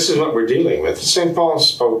 But this is what we're dealing with. St. Paul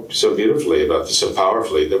spoke so beautifully about this, so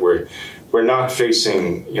powerfully, that we're not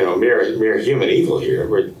facing mere human evil here.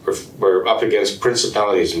 We're up against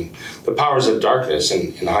principalities and the powers of darkness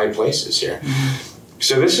in high places here. Mm-hmm.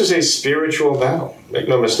 So this is a spiritual battle. Make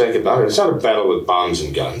no mistake about it. It's not a battle with bombs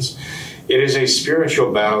and guns. It is a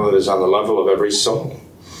spiritual battle that is on the level of every soul.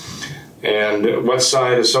 And what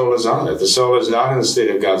side a soul is on? If the soul is not in the state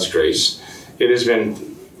of God's grace, it is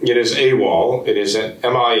AWOL, it is an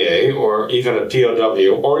MIA, or even a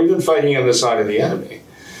POW, or even fighting on the side of the enemy,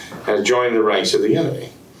 has joined the ranks of the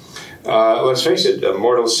enemy. Let's face it,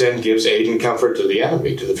 mortal sin gives aid and comfort to the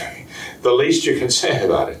enemy, to the least you can say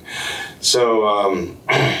about it. So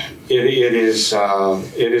it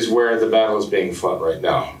is where the battle is being fought right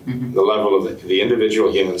now, the level of the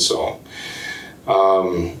individual human soul.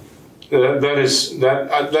 That is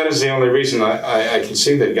the only reason I can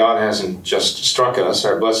see that God hasn't just struck us.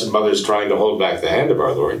 Our Blessed Mother is trying to hold back the hand of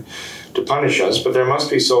our Lord to punish us, but there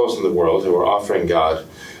must be souls in the world who are offering God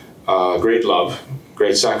great love,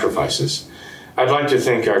 great sacrifices. I'd like to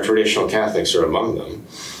think our traditional Catholics are among them,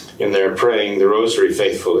 in their praying the Rosary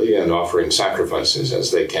faithfully and offering sacrifices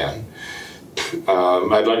as they can.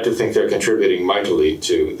 I'd like to think they're contributing mightily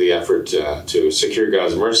to the effort to secure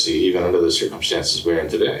God's mercy, even under the circumstances we're in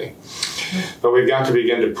today. But we've got to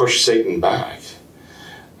begin to push Satan back.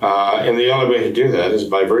 And the only way to do that is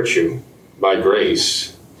by virtue, by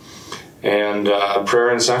grace, and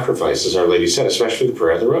prayer and sacrifice, as Our Lady said, especially the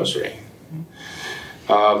prayer of the Rosary.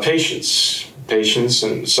 Patience,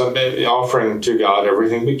 and offering to God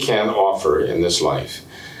everything we can offer in this life.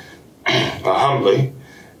 Humbly,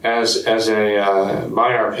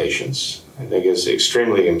 by our patience, I think is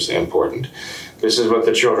extremely important. This is what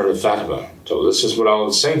the children of Fatima told us. This is what all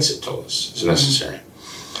the saints have told us is necessary.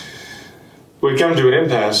 We come to an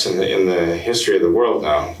impasse in the history of the world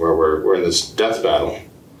now, where we're in this death battle.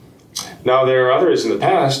 Now, there are others in the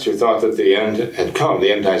past who thought that the end had come,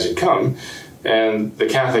 the end times had come, and the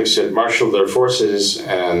Catholics had marshaled their forces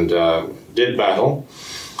and did battle,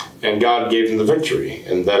 and God gave them the victory.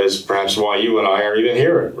 And that is perhaps why you and I are even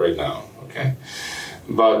here right now, okay?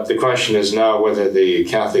 But the question is now whether the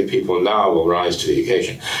Catholic people now will rise to the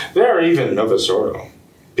occasion. There are even Novus Ordo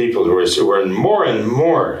people who are more and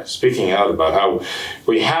more speaking out about how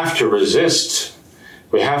we have to resist.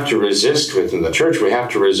 We have to resist within the Church. We have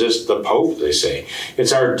to resist the Pope, they say.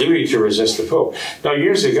 It's our duty to resist the Pope. Now,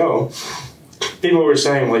 years ago, people were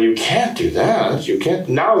saying, well, you can't do that. You can't.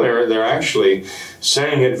 Now they're actually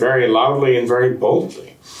saying it very loudly and very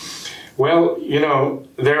boldly. Well,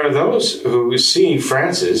 there are those who see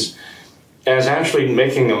Francis as actually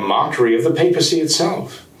making a mockery of the papacy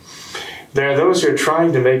itself. There are those who are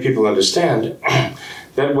trying to make people understand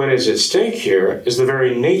that what is at stake here is the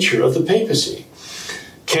very nature of the papacy.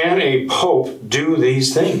 Can a pope do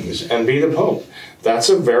these things and be the pope? That's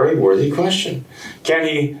a very worthy question. Can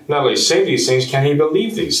he not only say these things, can he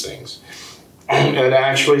believe these things? And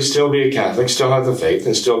actually still be a Catholic, still have the faith,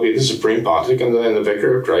 and still be the supreme pontiff and the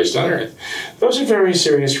vicar of Christ on earth? Those are very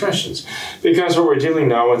serious questions, because what we're dealing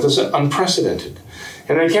now with is unprecedented.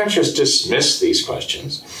 And they can't just dismiss these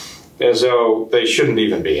questions as though they shouldn't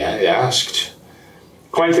even be asked.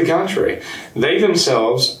 Quite the contrary. They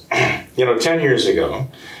themselves, 10 years ago,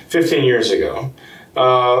 15 years ago,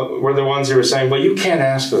 were the ones who were saying, well, you can't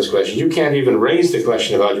ask those questions. You can't even raise the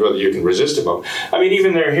question about whether you can resist a pope. I mean,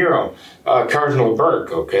 even their hero, Cardinal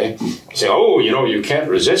Burke, okay, say, oh, you can't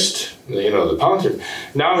resist, the pontiff.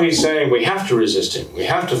 Now he's saying we have to resist him. We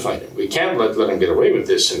have to fight him. We can't let him get away with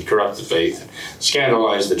this and corrupt the faith,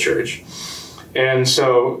 scandalize the church. And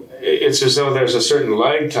so it's as though there's a certain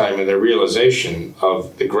lag time in their realization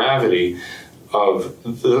of the gravity of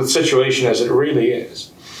the situation as it really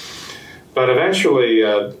is. But eventually,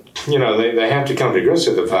 they have to come to grips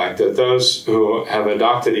with the fact that those who have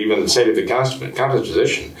adopted even the state of the Catholic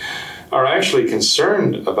position are actually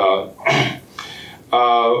concerned about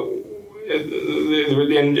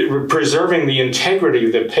preserving the integrity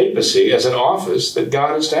of the papacy as an office that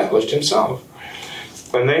God established himself.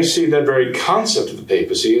 And they see that very concept of the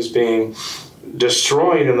papacy as being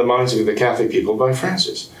destroyed in the minds of the Catholic people by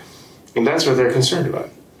Francis. And that's what they're concerned about.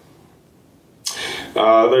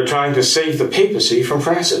 They're trying to save the papacy from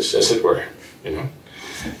Francis, as it were.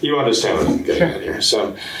 You understand what I'm getting at here.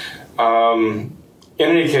 So, in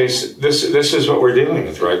any case, this is what we're dealing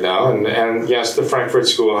with right now. And yes, the Frankfurt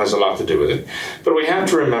School has a lot to do with it. But we have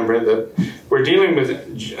to remember that we're dealing with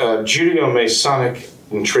Judeo-Masonic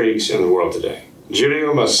intrigues in the world today.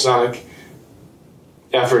 Judeo-Masonic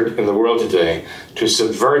effort in the world today to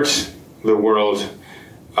subvert the world,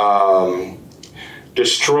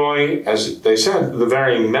 destroy, as they said, the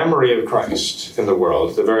very memory of Christ in the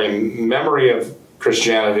world, the very memory of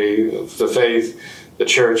Christianity, of the faith, the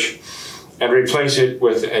church, and replace it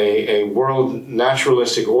with a world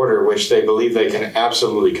naturalistic order which they believe they can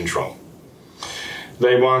absolutely control.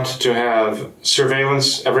 They want to have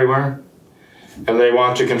surveillance everywhere, and they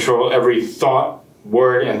want to control every thought,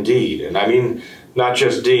 word, and deed. And I mean, not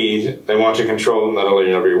just deed, they want to control not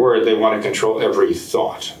only every word, they want to control every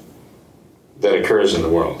thought that occurs in the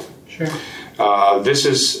world. Sure. This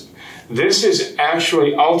is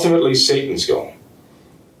actually ultimately Satan's goal,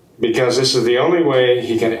 because this is the only way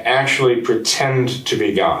he can actually pretend to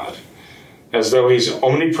be God, as though he's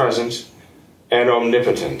omnipresent and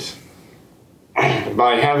omnipotent,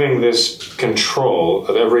 by having this control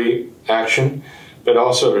of every action, but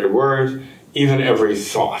also every word, even every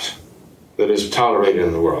thought that is tolerated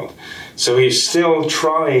in the world. So he's still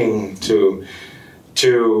trying to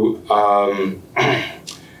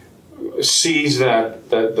seize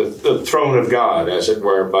the throne of God, as it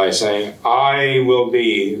were, by saying, I will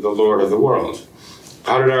be the Lord of the world.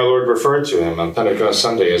 How did our Lord refer to him on Pentecost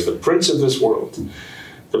Sunday? As the Prince of this world.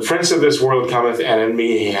 The Prince of this world cometh, and in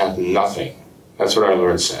me he hath nothing. That's what our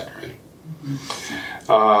Lord said. Right?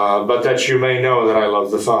 But that you may know that I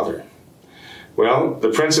love the Father. Well, the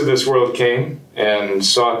Prince of this world came and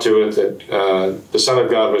saw to it that the Son of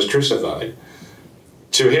God was crucified.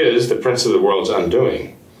 To the Prince of the world's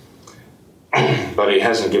undoing. But he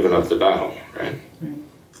hasn't given up the battle, right?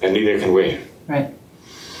 And neither can we. Right.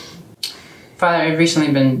 Father, I've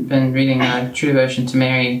recently been reading a True Devotion to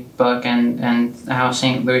Mary book, and how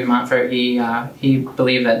St. Louis de Montfort, he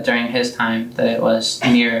believed that during his time that it was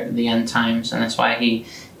near the end times, and that's why he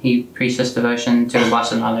preached this devotion to the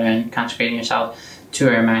Blessed Mother and consecrating yourself to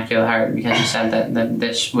her Immaculate Heart, because he said that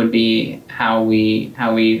this would be how we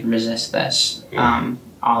resist this,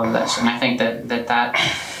 all of this. And I think that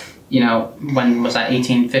when was that,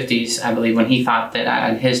 1850s, I believe, when he thought that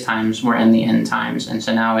at his times were in the end times, and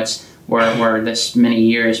so now we're this many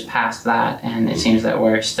years past that, and it seems that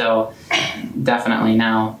we're still definitely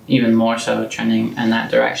now even more so trending in that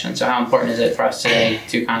direction. So how important is it for us today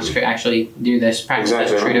to consecrate, actually do this, practice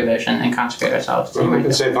this true devotion, and consecrate ourselves? Well, we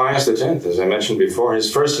can say Pius X, as I mentioned before,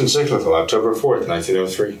 his first encyclical, October 4th,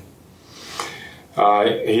 1903.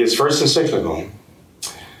 His first encyclical,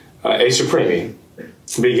 A Supremi,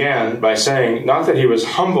 began by saying not that he was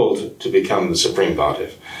humbled to become the Supreme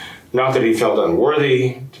Pontiff, not that he felt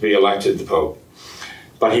unworthy to be elected the Pope,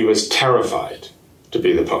 but he was terrified to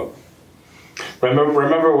be the Pope.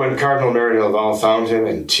 Remember when Cardinal Merry de Laval found him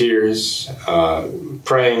in tears,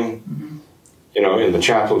 praying, in the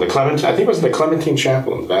chapel, I think it was the Clementine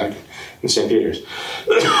Chapel in the Vatican, in St. Peter's,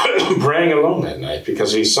 praying alone that night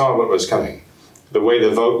because he saw what was coming, the way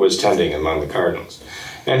the vote was tending among the cardinals.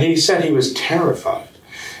 And he said he was terrified.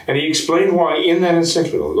 And he explained why in that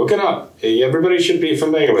encyclical. Look it up. Everybody should be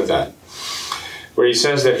familiar with that. Where he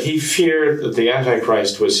says that he feared that the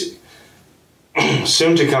Antichrist was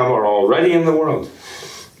soon to come or already in the world.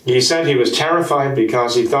 He said he was terrified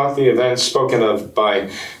because he thought the events spoken of by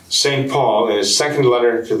St. Paul in his second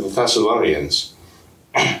letter to the Thessalonians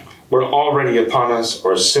were already upon us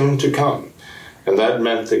or soon to come. And that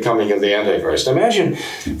meant the coming of the Antichrist. Imagine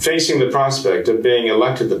facing the prospect of being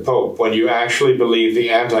elected the Pope when you actually believe the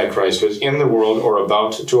Antichrist was in the world or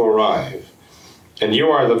about to arrive. And you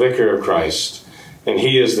are the vicar of Christ, and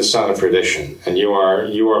he is the son of perdition, and you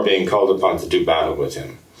are being called upon to do battle with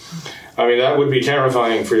him. I mean, that would be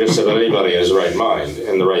terrifying for just about anybody in his right mind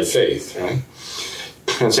and the right faith, right?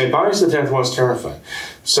 And St. Pius X was terrified.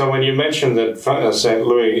 So when you mentioned that St.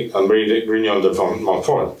 Louis Marie de Grignon de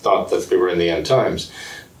Montfort thought that we were in the end times,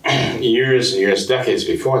 years and years, decades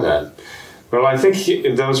before that, well, I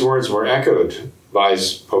think those words were echoed by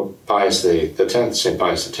Pope Pius X, St.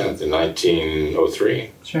 Pius X, in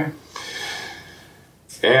 1903. Sure.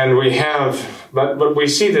 And we have, but we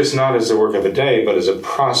see this not as the work of a day, but as a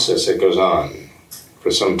process that goes on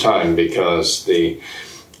for some time, because it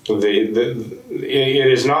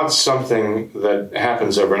is not something that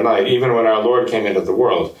happens overnight. Even when our Lord came into the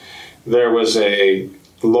world, there was a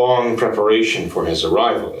long preparation for his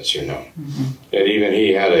arrival, as you know. Mm-hmm. And even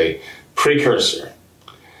he had a precursor.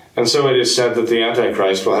 And so it is said that the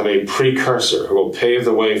Antichrist will have a precursor who will pave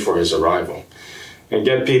the way for his arrival and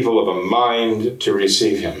get people of a mind to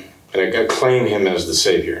receive him and acclaim him as the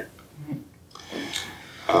Savior.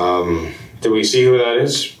 Do we see who that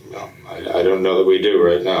is? No, I don't know that we do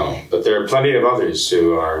right now. But there are plenty of others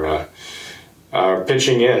who are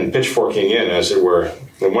pitchforking in, as it were.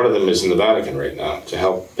 And one of them is in the Vatican right now to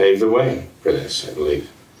help pave the way for this, I believe.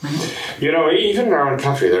 You know, even in our own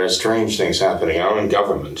country, there are strange things happening. Our own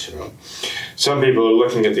government, you know. Some people are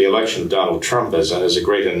looking at the election of Donald Trump as a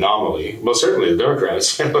great anomaly. Well, certainly the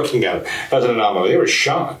Democrats are looking at it as an anomaly. They were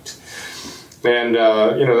shocked. And,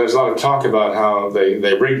 you know, there's a lot of talk about how they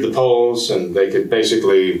rigged the polls and they could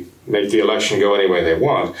basically make the election go any way they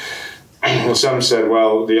want. Some said,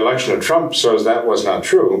 well, the election of Trump shows that was not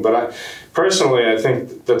true. But personally, I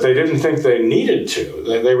think that they didn't think they needed to.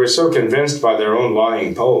 They were so convinced by their own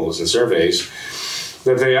lying polls and surveys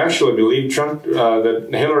that they actually believed Trump, that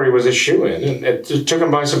Hillary was a shoo-in. And it took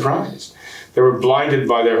them by surprise. They were blinded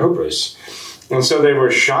by their hubris. And so they were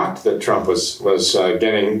shocked that Trump was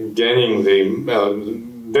gaining the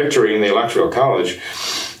victory in the Electoral College.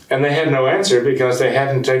 And they had no answer because they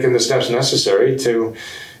hadn't taken the steps necessary to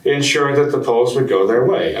ensure that the polls would go their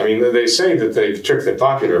way. I mean, they say that they took the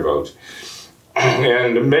popular vote.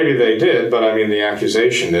 And maybe they did, but I mean, the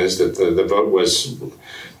accusation is that the vote was...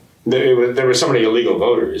 There were so many illegal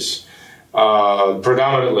voters,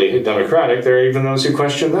 predominantly Democratic. There are even those who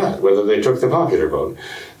question that, whether they took the popular vote.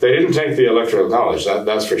 They didn't take the Electoral College,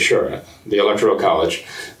 that's for sure. The Electoral College.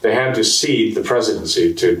 They had to cede the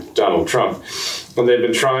presidency to Donald Trump, and they've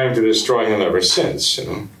been trying to destroy him ever since, you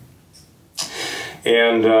know.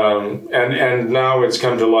 And now it's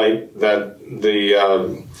come to light that the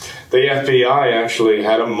FBI actually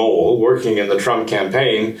had a mole working in the Trump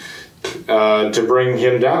campaign to bring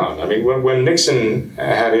him down. I mean, when Nixon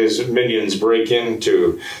had his minions break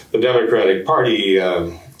into the Democratic Party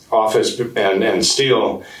office and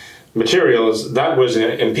steal materials, that was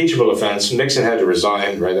an impeachable offense. Nixon had to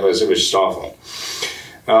resign, right? It was just awful.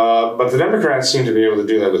 But the Democrats seem to be able to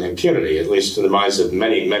do that with impunity, at least in the minds of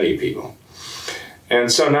many, many people. And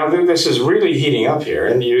so now this is really heating up here,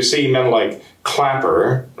 and you see men like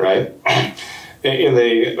Clapper, right?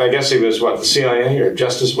 I guess he was, the CIA or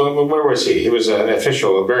Justice? Where was he? He was an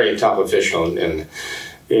official, a very top official, and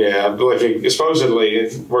supposedly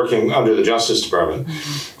working under the Justice Department.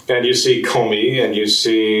 Mm-hmm. And you see Comey, and you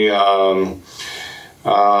see,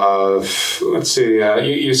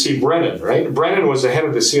 you see Brennan, right? Brennan was the head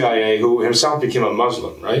of the CIA who himself became a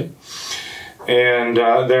Muslim, right? And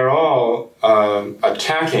they're all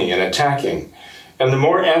attacking. And the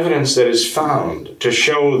more evidence that is found to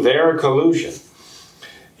show their collusion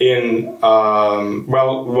in,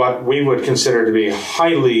 what we would consider to be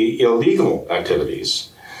highly illegal activities,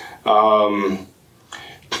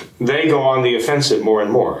 they go on the offensive more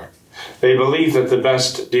and more. They believe that the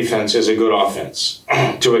best defense is a good offense.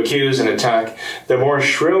 To accuse and attack, the more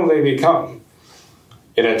shrill they become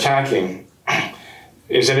in attacking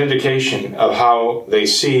is an indication of how they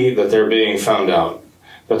see that they're being found out,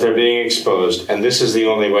 that they're being exposed, and this is the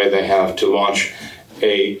only way they have to launch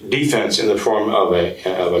a defense in the form of a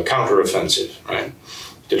counteroffensive, right?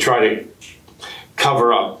 To try to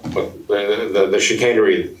cover up the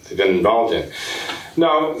chicanery they've been involved in.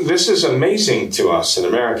 Now, this is amazing to us in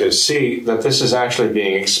America to see that this is actually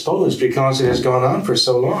being exposed because it has gone on for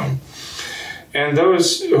so long. And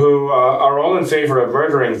those who are all in favor of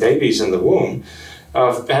murdering babies in the womb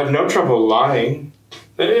have no trouble lying.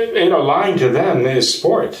 Lying to them is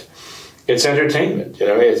sport. It's entertainment.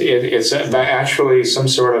 It's actually some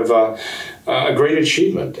sort of a great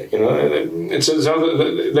achievement. It's as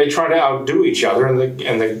though they try to outdo each other in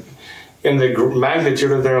the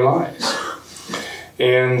magnitude of their lies.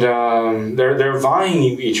 And they're vying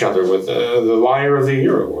each other with the Liar of the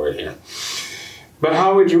Year award here. But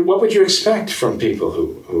what would you expect from people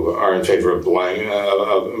who are in favor of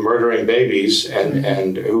murdering babies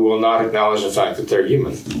and who will not acknowledge the fact that they're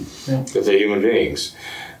human, that they're human beings?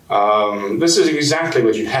 This is exactly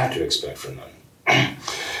what you'd have to expect from them.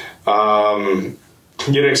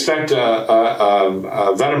 You'd expect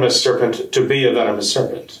a venomous serpent to be a venomous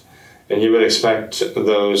serpent. And you would expect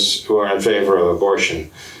those who are in favor of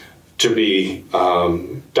abortion to be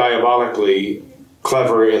diabolically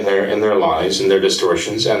clever in their lies and their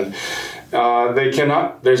distortions, and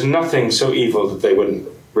there's nothing so evil that they wouldn't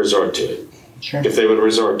resort to it. Sure. If they would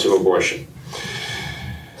resort to abortion.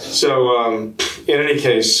 So in any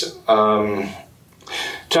case, Tom,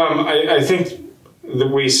 I think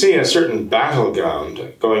that we see a certain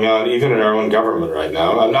battleground going on even in our own government right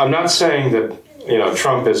now. I'm not saying that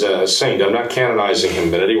Trump is a saint. I'm not canonizing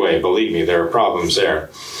him in any way. Believe me, there are problems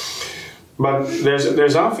there. But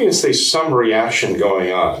there's obviously some reaction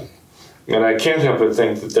going on. And I can't help but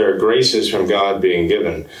think that there are graces from God being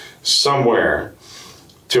given somewhere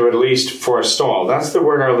to at least forestall. That's the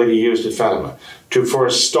word Our Lady used at Fatima, to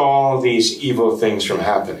forestall these evil things from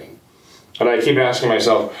happening. And I keep asking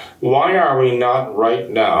myself, why are we not right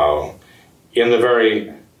now in the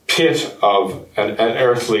very pit of an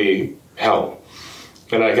earthly hell?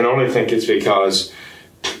 And I can only think it's because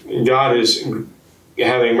God is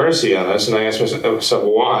having mercy on us, and I ask myself,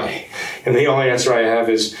 why? And the only answer I have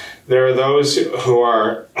is there are those who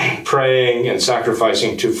are praying and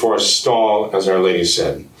sacrificing to forestall, as Our Lady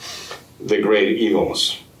said, the great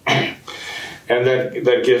evils. And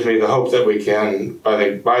that gives me the hope that we can, by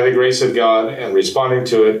the grace of God and responding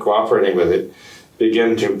to it, cooperating with it,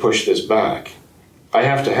 begin to push this back. I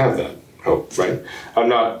have to have that hope, right? I'm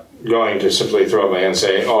not going to simply throw up my hand and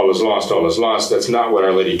say, all is lost, all is lost. That's not what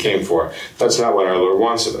Our Lady came for. That's not what our Lord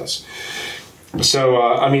wants of us.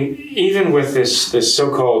 So, even with this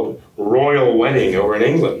so-called royal wedding over in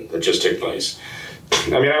England that just took place,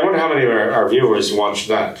 I wonder how many of our viewers watched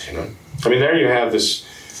that, there you have this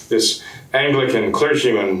Anglican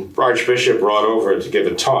clergyman, archbishop brought over to give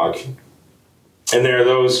a talk, and there are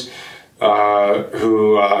those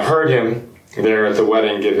who heard him there at the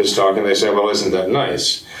wedding give his talk, and they say, well, isn't that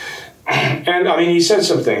nice? And he said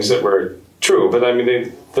some things that were true, but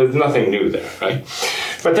there's nothing new there, right?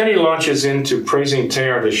 But then he launches into praising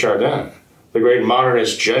Teilhard de Chardin, the great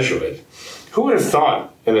modernist Jesuit. Who would have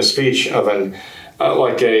thought in a speech of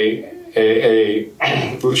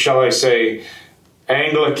shall I say,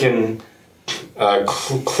 Anglican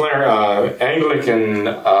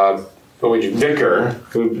vicar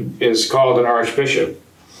who is called an archbishop,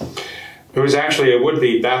 who is actually a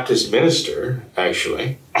would-be Baptist minister,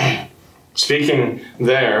 actually, speaking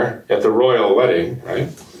there at the royal wedding, right?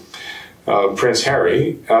 Prince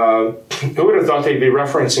Harry. Who would have thought they'd be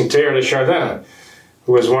referencing Teilhard de Chardin,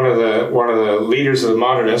 who was one of the leaders of the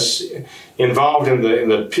modernists involved in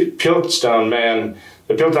the Piltdown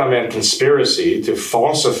Man conspiracy to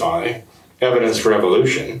falsify evidence for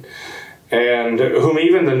evolution, and whom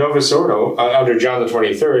even the Novus Ordo under John the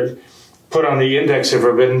 23rd put on the index of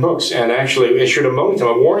forbidden books and actually issued a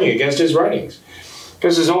warning against his writings.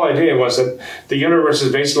 Because his whole idea was that the universe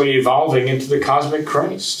is basically evolving into the cosmic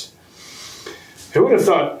Christ. Who would have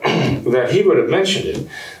thought that he would have mentioned it?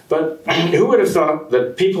 But who would have thought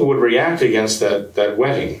that people would react against that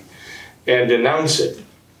wedding and denounce it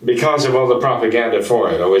because of all the propaganda for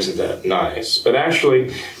it? Oh, isn't that nice? But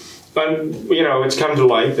actually, it's come to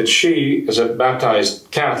light that she is a baptized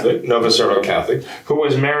Catholic, Novus Ordo Catholic, who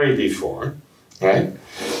was married before, right?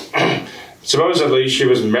 Supposedly, she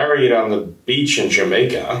was married on the beach in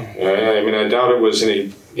Jamaica. I doubt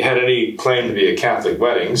it had any claim to be a Catholic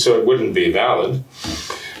wedding, so it wouldn't be valid.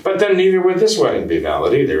 But then neither would this wedding be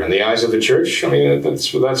valid either. In the eyes of the Church,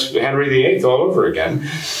 that's Henry VIII all over again.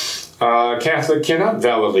 A Catholic cannot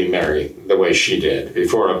validly marry the way she did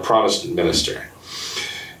before a Protestant minister.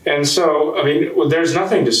 And so, there's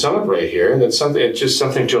nothing to celebrate here. It's just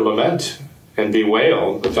something to lament and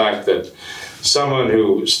bewail the fact that someone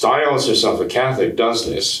who styles herself a Catholic does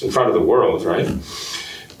this in front of the world, right?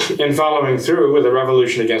 And following through with a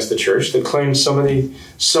revolution against the Church that claims so many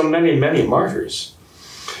martyrs.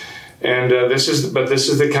 And this is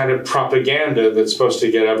the kind of propaganda that's supposed to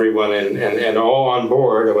get everyone and all on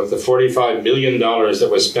board with the $45 million that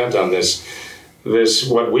was spent on this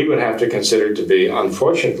what we would have to consider to be,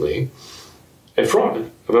 unfortunately, a fraud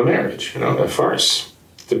of a marriage, a farce,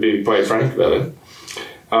 to be quite frank about it,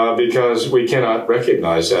 because we cannot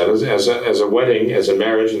recognize that as a wedding, as a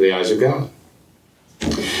marriage in the eyes of God.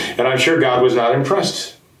 And I'm sure God was not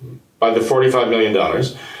impressed by the $45 million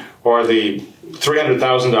or the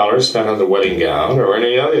 $300,000 spent on the wedding gown or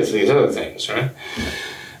any other these other things, right?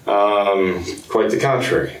 Quite the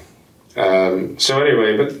contrary. So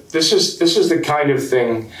anyway, but this is the kind of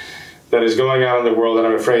thing that is going on in the world, and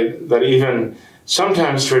I'm afraid that even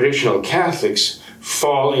sometimes traditional Catholics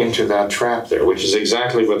fall into that trap there, which is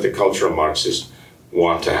exactly what the cultural Marxists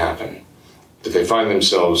want to happen. That they find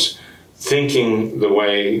themselves thinking the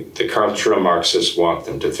way the cultural Marxists want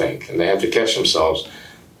them to think. And they have to catch themselves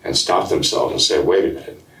and stop themselves and say, wait a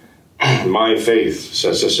minute, my faith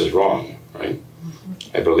says this is wrong, right?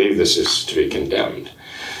 I believe this is to be condemned.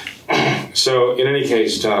 So in any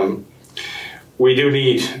case, we do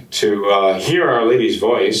need to hear Our Lady's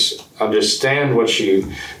voice, understand what she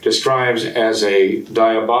describes as a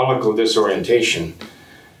diabolical disorientation,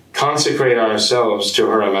 consecrate ourselves to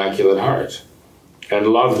her Immaculate Heart, and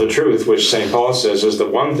love the truth, which St. Paul says is the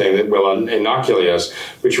one thing that will inoculate us,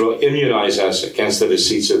 which will immunize us against the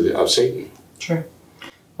deceits of Satan. Sure.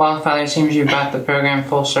 Well, Father, it seems you brought the program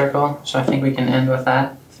full circle, so I think we can end with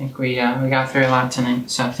that. I think we got through a lot tonight,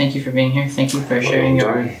 so thank you for being here. Thank you for sharing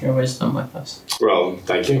your wisdom with us. Well,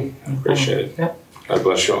 thank you. I appreciate it. Yep. God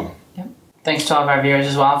bless you all. Thanks to all of our viewers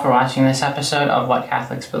as well for watching this episode of What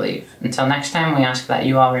Catholics Believe. Until next time, we ask that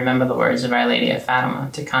you all remember the words of Our Lady of Fatima,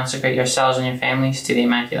 to consecrate yourselves and your families to the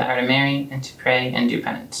Immaculate Heart of Mary, and to pray and do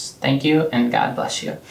penance. Thank you, and God bless you.